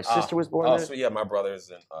born there. My sister was born there. So yeah, my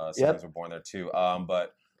brothers and siblings were born there too.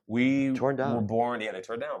 But we Torn down. were born. Yeah, they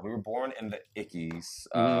tore down. We were born in the Ickies,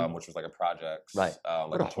 which was like a projects. Right. Like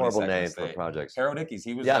What a horrible name for projects. Harold Ickes.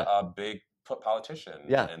 He was a big politician.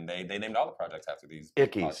 Yeah. And they named all the projects after these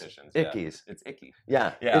Ickies. politicians. Ickies. Yeah. It's Icky.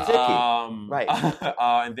 Yeah. Yeah. It's icky. Right.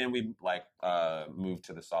 And then we moved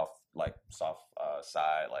to the soft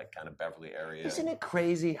side, like kind of Beverly area. Isn't it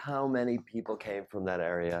crazy how many people came from that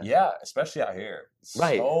area? Yeah, especially out here.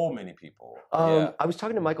 Right. So many people. Yeah. I was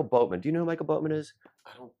talking to Michael Boatman. Do you know who Michael Boatman is? I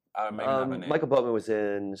don't. Maybe not my name. Michael Boatman was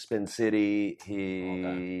in Spin City.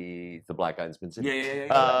 He's the black guy in Spin City.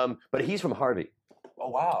 Yeah. But he's from Harvey. Oh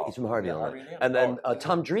wow. He's from Harvey, Yeah, Illinois. Indiana. And then yeah.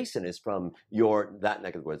 Tom Dreesen is from that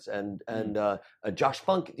neck of the woods. And Josh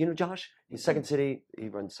Funk, do you know Josh? He's Second City. He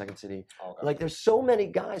runs Second City. Okay. Like there's so many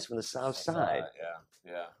guys from the South Side.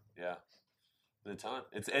 Yeah. The ton.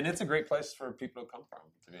 It's a great place for people to come from.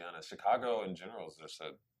 To be honest, Chicago in general is just a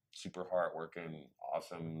super hard-working,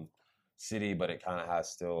 awesome city, but it kind of has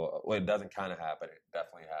still. Well, it doesn't kind of have, but it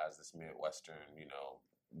definitely has this Midwestern,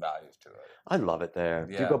 values to it. I love it there.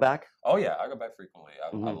 Do you Yeah. go back? Oh yeah, I go back frequently.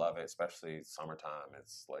 I Mhm. love it, especially summertime.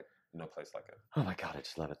 It's like no place like it. Oh my God, I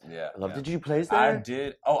just love it. Yeah, I love. yeah. Did you do plays there? I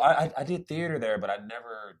did. Oh, I did theater there, but I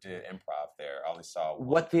never did improv there. I only saw one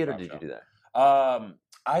What theater improv did you show. do there?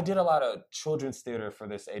 I did a lot of children's theater for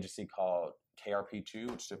this agency called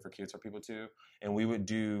KRP2, which stood for Kids Are People Too, and we would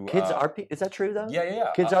do Kids are people. Is that true though?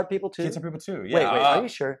 Yeah. Kids are people too. Kids Are People Too. Wait, Yeah. are you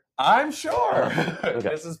sure? I'm sure. Okay.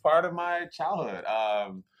 This is part of my childhood.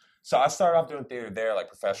 So I started off doing theater there, like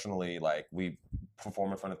professionally. Like we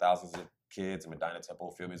perform in front of thousands of kids in Medina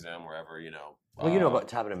Temple, Field Museum, wherever. Well, you know about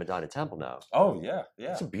Tavern in Medina Temple now. Oh yeah.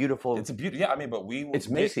 It's a beautiful. It's a beauty. Yeah, I mean, but we. It's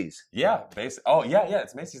Macy's. Yeah, Oh yeah,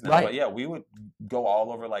 it's Macy's now. Right. But yeah, we would go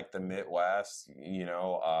all over like the Midwest,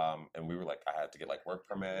 and we were like, I had to get like work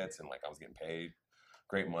permits, and like I was getting paid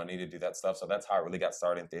great money to do that stuff. So that's how I really got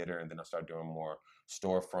started in theater, and then I started doing more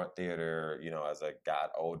storefront theater, as I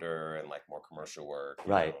got older, and like more commercial work,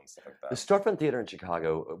 Right. and stuff like The that. storefront theater in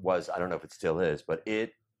Chicago was, I don't know if it still is, but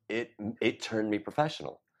it turned me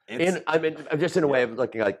professional. I'm just in a way of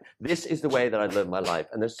looking like this is the way that I live my life,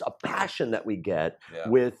 and there's a passion that we get Yeah.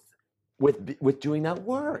 with doing that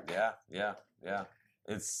work. Yeah.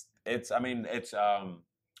 It's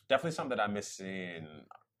definitely something that I miss seeing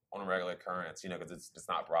on a regular occurrence, because it's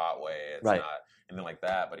not Broadway, it's Right. not anything like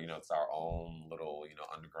that, but it's our own little,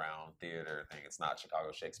 underground theater thing. It's not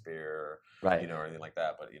Chicago Shakespeare, Right. or anything like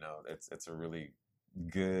that, but it's a really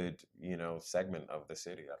good, segment of the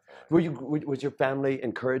city, I feel like. Was your family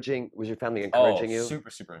encouraging? Was your family Oh, encouraging you? super,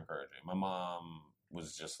 super encouraging. My mom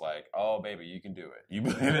was just like, "Oh, baby, you can do it. You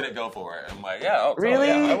believe in it, go for it." I'm like, "Yeah, Really?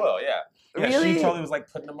 yeah, I will, yeah." Yeah, Really? she totally was like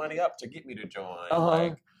putting the money up to get me to join. Uh-huh.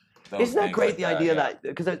 Like, those Isn't that things great? like The idea yeah. that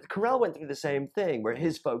because Carell went through the same thing where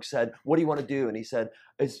his folks said, "What do you want to do?" And he said,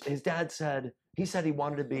 his dad said he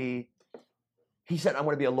wanted to be. He said, "I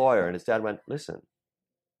want to be a lawyer," and his dad went, "Listen,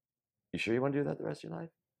 you sure you want to do that the rest of your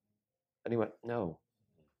life?" And he went, "No,"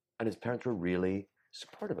 and his parents were really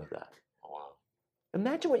supportive of that. Oh, wow.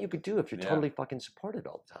 Imagine what you could do if you're Yeah. totally fucking supported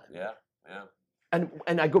all the time. Yeah.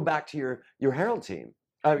 And I go back to your Herald team,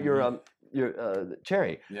 your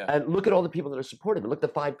Cherry, Yeah. and look at all the people that are supportive. Look at the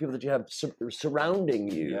 5 people that you have surrounding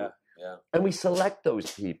you. Yeah. And we select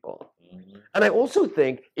those people. Mm-hmm. And I also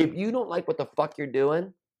think if you don't like what the fuck you're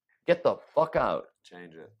doing, get the fuck out.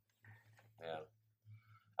 Change it. Yeah.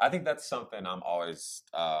 I think that's something I'm always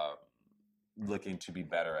looking to be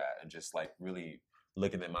better at, and just like really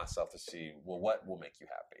looking at myself to see, well, what will make you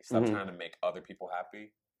happy? Stop Mhm. trying to make other people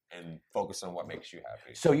happy and focus on what makes you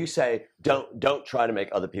happy. So you say don't try to make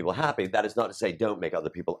other people happy. That is not to say don't make other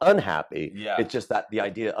people unhappy. Yeah. It's just that the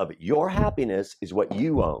idea of your happiness is what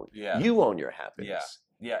you own. Yeah. You own your happiness.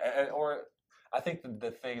 Yeah, or I think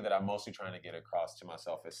the thing that I'm mostly trying to get across to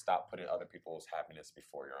myself is stop putting other people's happiness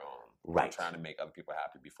before your own. Right. Trying to make other people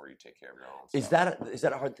happy before you take care of your own. Is stuff.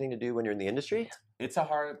 that a hard thing to do when you're in the industry? It's a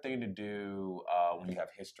hard thing to do when you have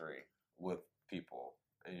history with people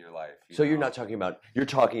in your life. So you're not talking about you're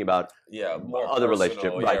talking about yeah, more other personal,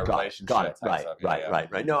 relationship, yeah, right? Got it. relationship type Right. stuff, Right. yeah.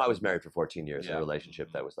 Right. No, I was married for 14 years in Yeah. a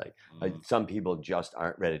relationship that was like Mhm. some people just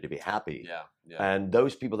aren't ready to be happy. Yeah. And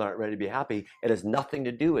those people that aren't ready to be happy, it has nothing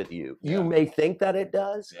to do with you. You Yeah. may think that it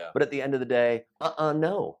does, Yeah. but at the end of the day,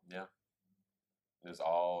 no. It's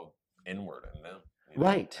all inward in them. you know?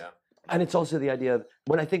 Right. Yeah. And it's also the idea of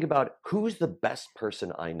when I think about who's the best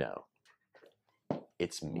person I know,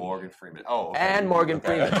 it's me. Morgan Freeman. Oh, okay. And Morgan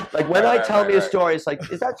Okay. Freeman. Like when I tell me a right. story, it's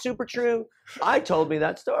like, is that super true? I told me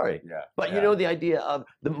that story. Yeah. But yeah. you know, the idea of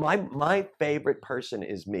my favorite person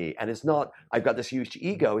is me, and it's not I've got this huge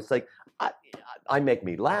ego. It's like I make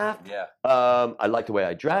me laugh. Yeah. I like the way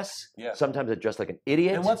I dress. Yeah. Sometimes I dress like an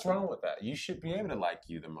idiot. And what's wrong with that? You should be able to like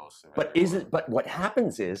you the most. Of But everyone. But what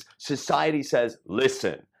happens is society says,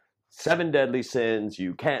 listen, 7 deadly sins.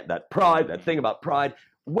 You can't. That pride. That thing about pride.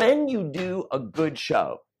 When you do a good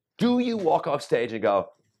show, do you walk off stage and go,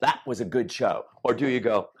 that was a good show? Or do you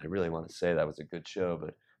go, I really want to say that was a good show,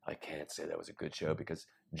 but I can't say that was a good show because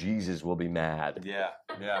Jesus will be mad. Yeah.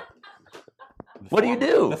 Yeah. What do you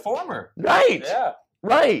do? The former. Right. Yeah.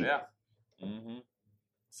 Right. Yeah. Mm-hmm.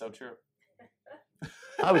 So true.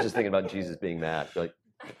 I was just thinking about Jesus being mad. Like,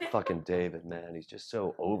 fucking David, man, he's just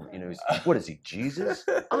so over. You know, what is he, Jesus?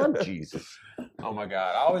 I'm Jesus. Oh my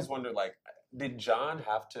God. I always wondered, like, did John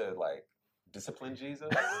have to, like, discipline Jesus?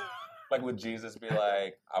 Like, would Jesus be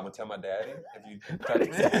like, I'm going to tell my daddy if you touch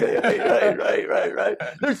me? Right.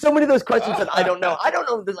 There's so many of those questions that I don't know. I don't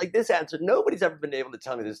know, like, this answer. Nobody's ever been able to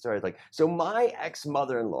tell me this story. Like, so my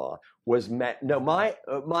ex-mother-in-law was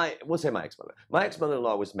we'll say my ex-mother. My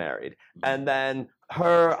ex-mother-in-law was married, and then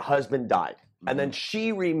her husband died, and then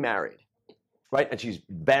she remarried, right? And she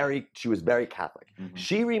was very Catholic. Mhm.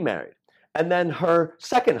 She remarried, and then her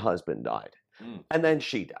second husband died, and then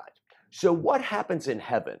she died. So what happens in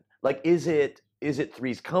heaven? Like, is it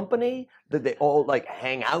Three's Company? Did they all like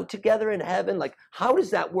hang out together in heaven? Like, how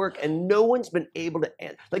does that work? And no one's been able to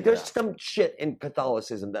answer. Like, there's some shit in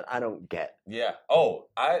Catholicism that I don't get. Yeah. Oh,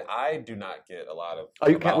 I do not get a lot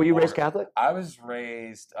of. Were you raised Catholic? I was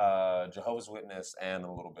raised Jehovah's Witness and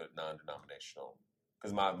a little bit non-denominational.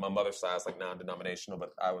 Because my mother's side is like non-denominational,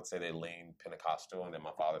 but I would say they lean Pentecostal, and then my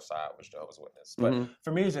father's side was Jehovah's Witness. But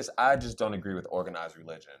for me, I just don't agree with organized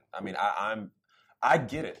religion. I mean, I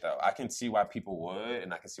get it though. I can see why people would,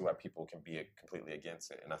 and I can see why people can be completely against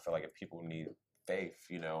it. And I feel like if people need faith,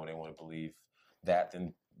 you know, and they want to believe that,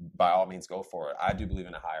 then by all means go for it. I do believe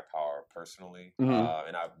in a higher power personally, and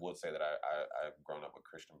I would say that I've grown up with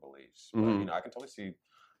Christian beliefs. But, you know, I can totally see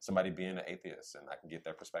somebody being an atheist, and I can get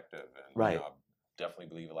their perspective. And Right. You know, I definitely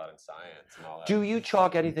believe a lot in science and all that. Do you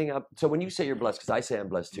chalk anything up? So when you say you're blessed, because I say I'm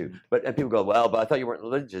blessed too, and people go, well, but I thought you weren't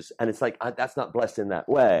religious. And it's like, that's not blessed in that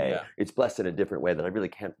way. Yeah. It's blessed in a different way that I really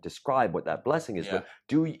can't describe what that blessing is. Yeah. But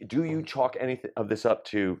do you chalk anything of this up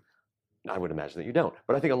to, I would imagine that you don't,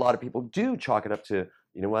 but I think a lot of people do chalk it up to,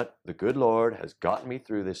 you know what, the good Lord has gotten me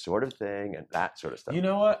through this sort of thing and that sort of stuff. You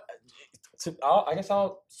know what? I guess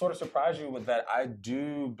I'll sort of surprise you with that. I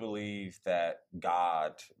do believe that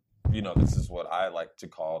God, you know, this is what I like to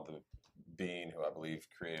call the being who I believe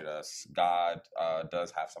created us. God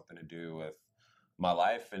does have something to do with my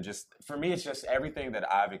life. And just, for me, it's just everything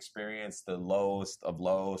that I've experienced, the lowest of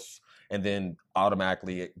lows, and then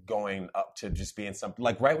automatically going up to just being something,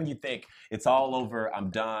 like right when you think it's all over, I'm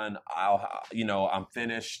done, I'm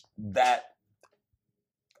finished, that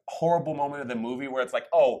horrible moment of the movie where it's like,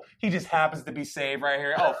 oh, he just happens to be saved right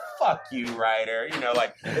here. Oh, fuck you, writer. You know,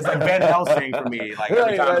 like, it's like Van Helsing for me. Like,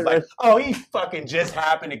 every time it's like, oh, he fucking just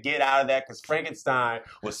happened to get out of that because Frankenstein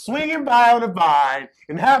was swinging by on a vine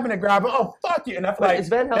and happened to grab him. Oh, fuck you. And I feel like, is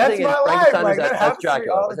Van that's Helsing my and life. Frankenstein, Like, is that that happens to me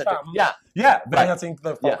Dracula? all the time. Yeah. Yeah, Van Right. Helsing,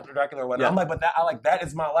 the Dracula one. Yeah. I'm like, but that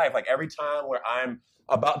is my life. Like, every time where I'm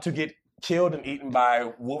about to get killed and eaten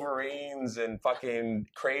by Wolverines and fucking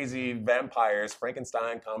crazy vampires,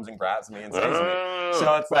 Frankenstein comes and grabs me and saves me.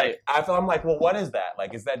 So it's like, I'm like, well, what is that?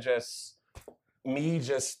 Like, is that just me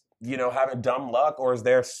just, you know, having dumb luck, or is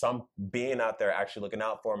there some being out there actually looking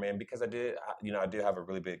out for me? And because I do have a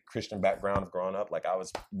really big Christian background of growing up, like I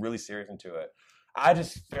was really serious into it. I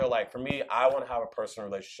just feel like for me, I want to have a personal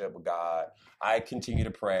relationship with God. I continue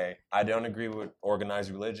to pray. I don't agree with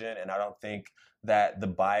organized religion, and I don't think that the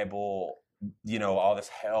Bible, you know, all this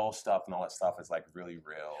hell stuff and all that stuff is like really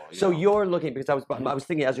real. So you're looking, because I was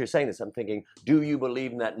thinking as you're saying this, I'm thinking, do you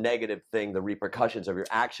believe in that negative thing, the repercussions of your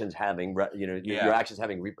actions having, your actions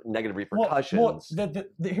having negative repercussions? Well,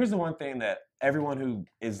 here's the one thing that everyone who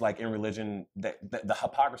is like in religion, that the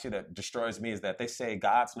hypocrisy that destroys me is that they say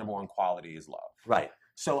God's number one quality is love. Right.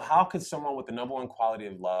 So how could someone with the number one quality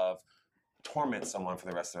of love torment someone for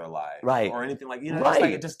the rest of their life, right, or anything like, you know, right, it's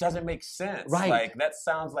like, it just doesn't make sense, right? Like, that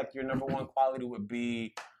sounds like your number one quality would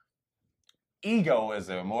be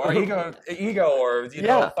egoism or ego, or you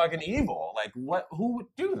know, fucking evil. Like, who would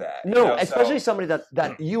do that? No, you know, especially somebody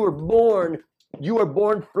that you were born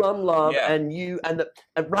from love, Yeah. and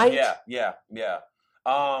right? Yeah.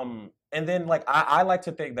 And then, like, I like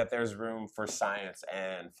to think that there's room for science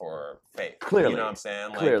and for faith. Clearly. You know what I'm saying?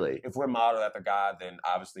 Like, Clearly. if we're modeled after God, then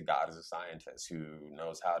obviously God is a scientist who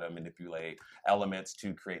knows how to manipulate elements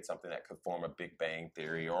to create something that could form a Big Bang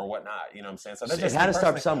theory or whatnot. You know what I'm saying? So that's It just had me to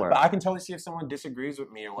start personally. somewhere. But I can totally see if someone disagrees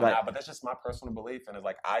with me or whatnot, Right. but that's just my personal belief. And it's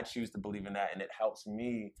like, I choose to believe in that, and it helps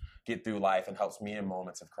me get through life and helps me in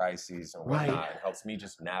moments of crises and whatnot. Right. It helps me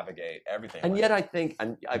just navigate everything. And like yet I think,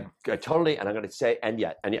 and I totally, and I'm going to say, and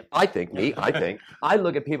yet, I think, I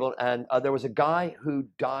look at people, and there was a guy who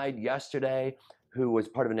died yesterday who was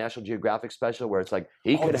part of a National Geographic special where it's like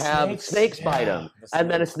he could the have snakes bite Yeah, him, the and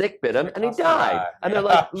then a snake. snake bit him, and he Custard died. guy. And they're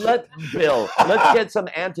like, let's get some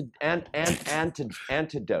antidote.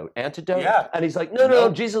 Yeah. And he's like, no,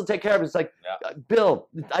 Nope. Jesus will take care of it. It's like, Yeah. Bill,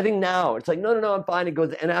 I think now. It's like, no, I'm fine. He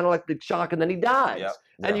goes anaphylactic shock, and then he dies. Yep.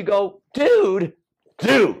 And you go, dude,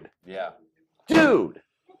 Yeah.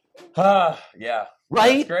 Yeah.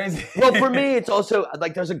 right? That's crazy. Well, for me, it's also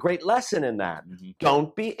like there's a great lesson in that. Mhm.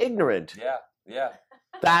 Don't be ignorant. Yeah.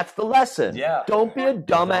 That's the lesson. Yeah. Don't be a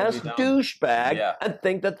dumbass dumb. douchebag Yeah. and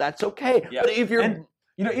think that that's okay. Yeah. But if you're, And,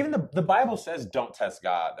 you know, even the Bible says don't test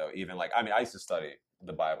God, though. Even like, I mean, I used to study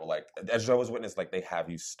the Bible. Like, as Jehovah's Witness, like, they have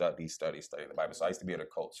you study the Bible. So I used to be able to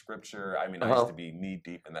quote scripture. I mean, I used to be knee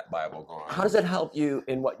deep in that Bible going. how does that help you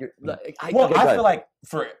in what you're? Like, I go ahead. feel like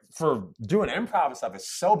for doing improv and stuff, it's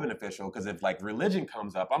so beneficial because if like religion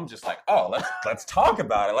comes up, I'm just like, oh, let's talk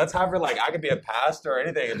about it. Let's have her like I could be a pastor or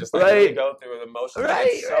anything and just like really go through the emotions.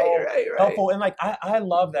 It's so helpful. And like I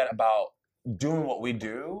love that about doing what we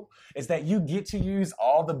do is that you get to use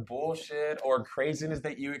all the bullshit or craziness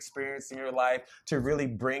that you experience in your life to really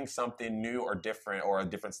bring something new or different or a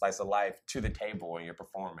different slice of life to the table in your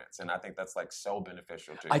performance. And I think that's like so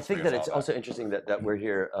beneficial to I think that experience it's all also interesting that we're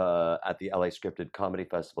here at the LA Scripted Comedy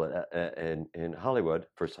Festival in Hollywood.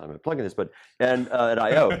 First time I'm plugging this, but and at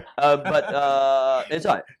IO, but it's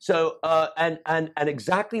all right. So and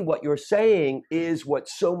exactly what you're saying is what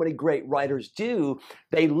so many great writers do.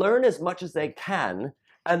 They learn as much as they can,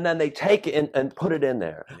 and then they take it in and put it in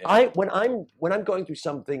there. Yeah. When I'm going through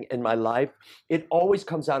something in my life, it always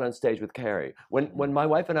comes out on stage with Carrie. When my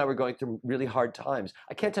wife and I were going through really hard times,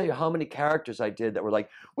 I can't tell you how many characters I did that were like,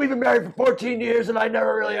 we've been married for 14 years and I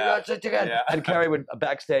never really got such again. Yeah. And Carrie would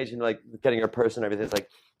backstage and like getting her purse and everything. It's like,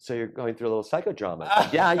 so you're going through a little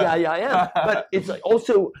psychodrama. Yeah, I am. But it's like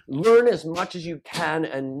also learn as much as you can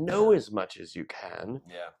and know as much as you can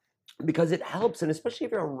Yeah. because it helps, and especially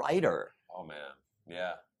if you're a writer, Oh man.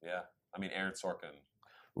 Yeah. I mean, Aaron Sorkin,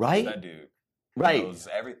 right? that dude Right. knows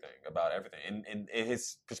everything about everything. And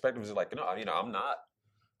his perspective is like, no, I don't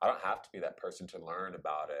have to be that person to learn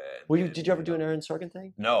about it. Did you ever do an Aaron Sorkin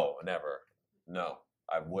thing? No, never. No,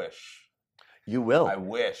 I wish. You will. I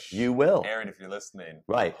wish. You will. Aaron, if you're listening.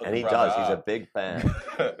 Right, hook and he the brother does. He's a up. big fan.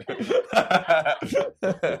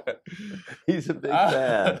 He's a big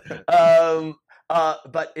fan.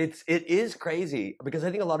 But it is crazy because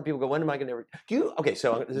I think a lot of people go, when am I going to? Okay,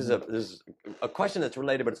 so this is a question that's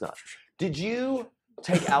related, but it's not. Did you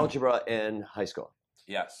take algebra in high school?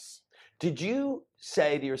 Yes. Did you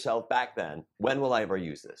say to yourself back then, when will I ever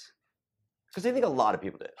use this? Because I think a lot of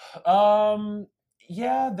people did.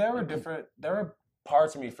 Yeah, there were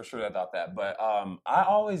parts of me for sure that thought that, but I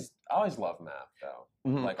always loved math though.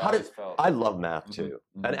 Mhm. Like How I did- always felt. I love math too.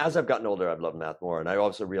 Mhm. And as I've gotten older, I've loved math more. And I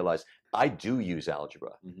also realized I do use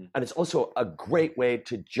algebra. Mhm. And it's also a great way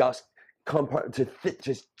to just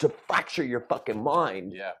to fracture your fucking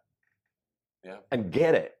mind Yeah. and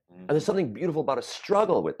get it. Mhm. And there's something beautiful about a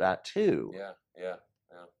struggle with that too. Yeah.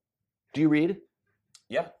 Do you read?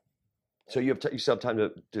 Yeah. So you still have time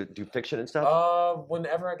to do fiction and stuff?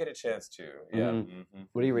 Whenever I get a chance to. Yeah. Mhm. Mhm.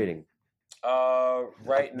 What are you reading?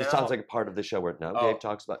 Right now. This sounds like a part of the show where now Oh. Dave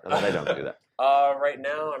talks about. No, they don't do that. Right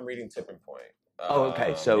now I'm reading Tipping Point. Oh,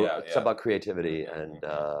 okay. So yeah, it's about creativity and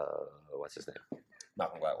what's his name?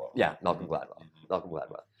 Malcolm Gladwell. Yeah, Malcolm Mhm. Gladwell. Mhm. Malcolm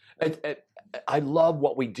Gladwell. I love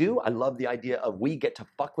what we do. I love the idea of we get to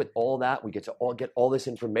fuck with all that. We get to all get all this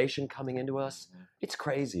information coming into us. Mhm. It's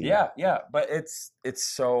crazy. Yeah, but it's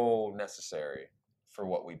so necessary for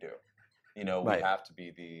what we do. You know, we Right. have to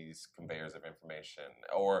be these conveyors of information,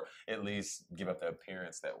 or at least give up the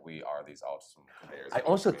appearance that we are these awesome conveyors. I of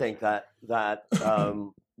also information. think that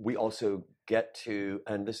we also get to,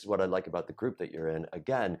 and this is what I like about the group that you're in.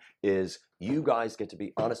 Again, is you guys get to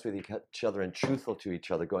be honest with each other and truthful to each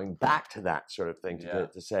other. Going back to that sort of thing Yeah.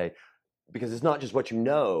 to say. Because it's not just what you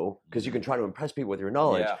know, because you can try to impress people with your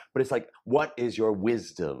knowledge, Yeah. but it's like, what is your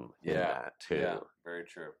wisdom in that too? Yeah, very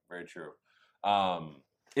true, very true.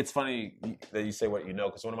 It's funny that you say what you know,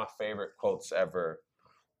 because one of my favorite quotes ever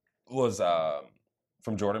was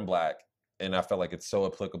from Jordan Black, and I felt like it's so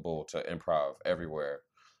applicable to improv everywhere.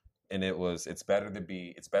 And it's better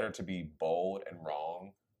to be bold and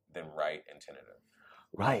wrong than right and tentative.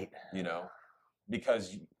 Right. You know,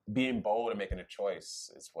 because being bold and making a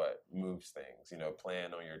choice is what moves things. You know,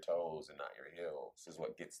 playing on your toes and not your heels is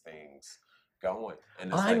what gets things going.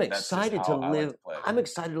 And it's I'm like, that's just excited to how I like live. play. I'm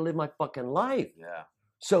excited to live my fucking life. Yeah.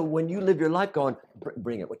 So when you live your life going,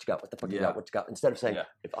 bring it, what you got, what the fuck you Yeah. got, what you got, instead of saying, Yeah.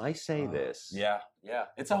 if I say this. Yeah.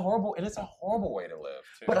 It's a horrible way to live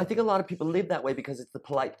too. But I think a lot of people live that way because it's the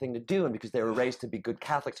polite thing to do and because they were raised to be good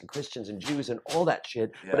Catholics and Christians and Jews and all that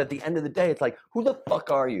shit. Yeah. But at the end of the day, it's like, who the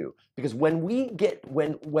fuck are you? Because when we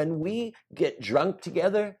get drunk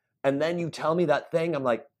together and then you tell me that thing, I'm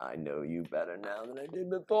like, I know you better now than I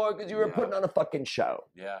did before because you were putting on a fucking show.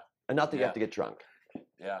 Yeah. And not that you have to get drunk.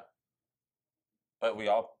 Yeah. But we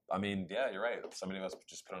all, I mean, yeah, you're right. Some of us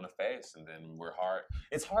just put on a face and then we're hard.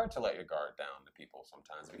 It's hard to let your guard down to people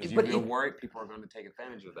sometimes because you're worried people are going to take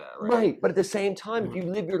advantage of that, right? Right. But at the same time, if you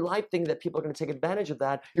live your life thinking that people are going to take advantage of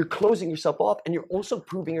that, you're closing yourself off and you're also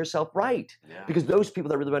proving yourself right. Yeah. Because those people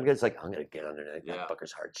that really want to get, it's like, I'm going to get underneath that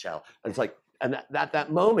fucker's hard shell. And it's like, and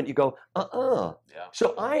that moment you go, Yeah.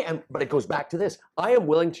 So but it goes back to this. I am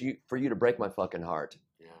willing for you to break my fucking heart.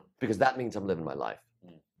 Yeah. Because that means I'm living my life.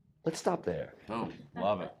 Let's stop there. Boom.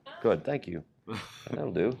 Love it. Good. Thank you.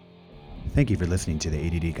 That'll do. Thank you for listening to the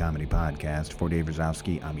ADD Comedy Podcast. For Dave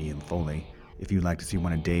Rosowski, I'm Ian Foley. If you'd like to see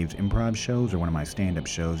one of Dave's improv shows or one of my stand-up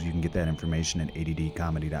shows, you can get that information at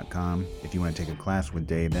addcomedy.com. If you want to take a class with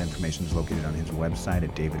Dave, that information is located on his website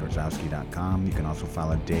at davidrosowski.com. You can also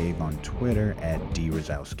follow Dave on Twitter at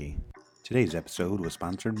drosowski. Today's episode was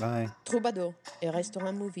sponsored by Troubadour, a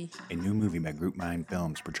restaurant movie. a new movie by Group Mind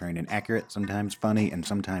Films portraying an accurate, sometimes funny, and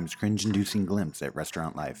sometimes cringe-inducing glimpse at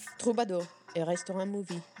restaurant life. Troubadour, a restaurant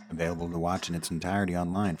movie. Available to watch in its entirety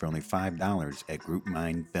online for only $5 at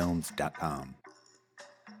groupmindfilms.com.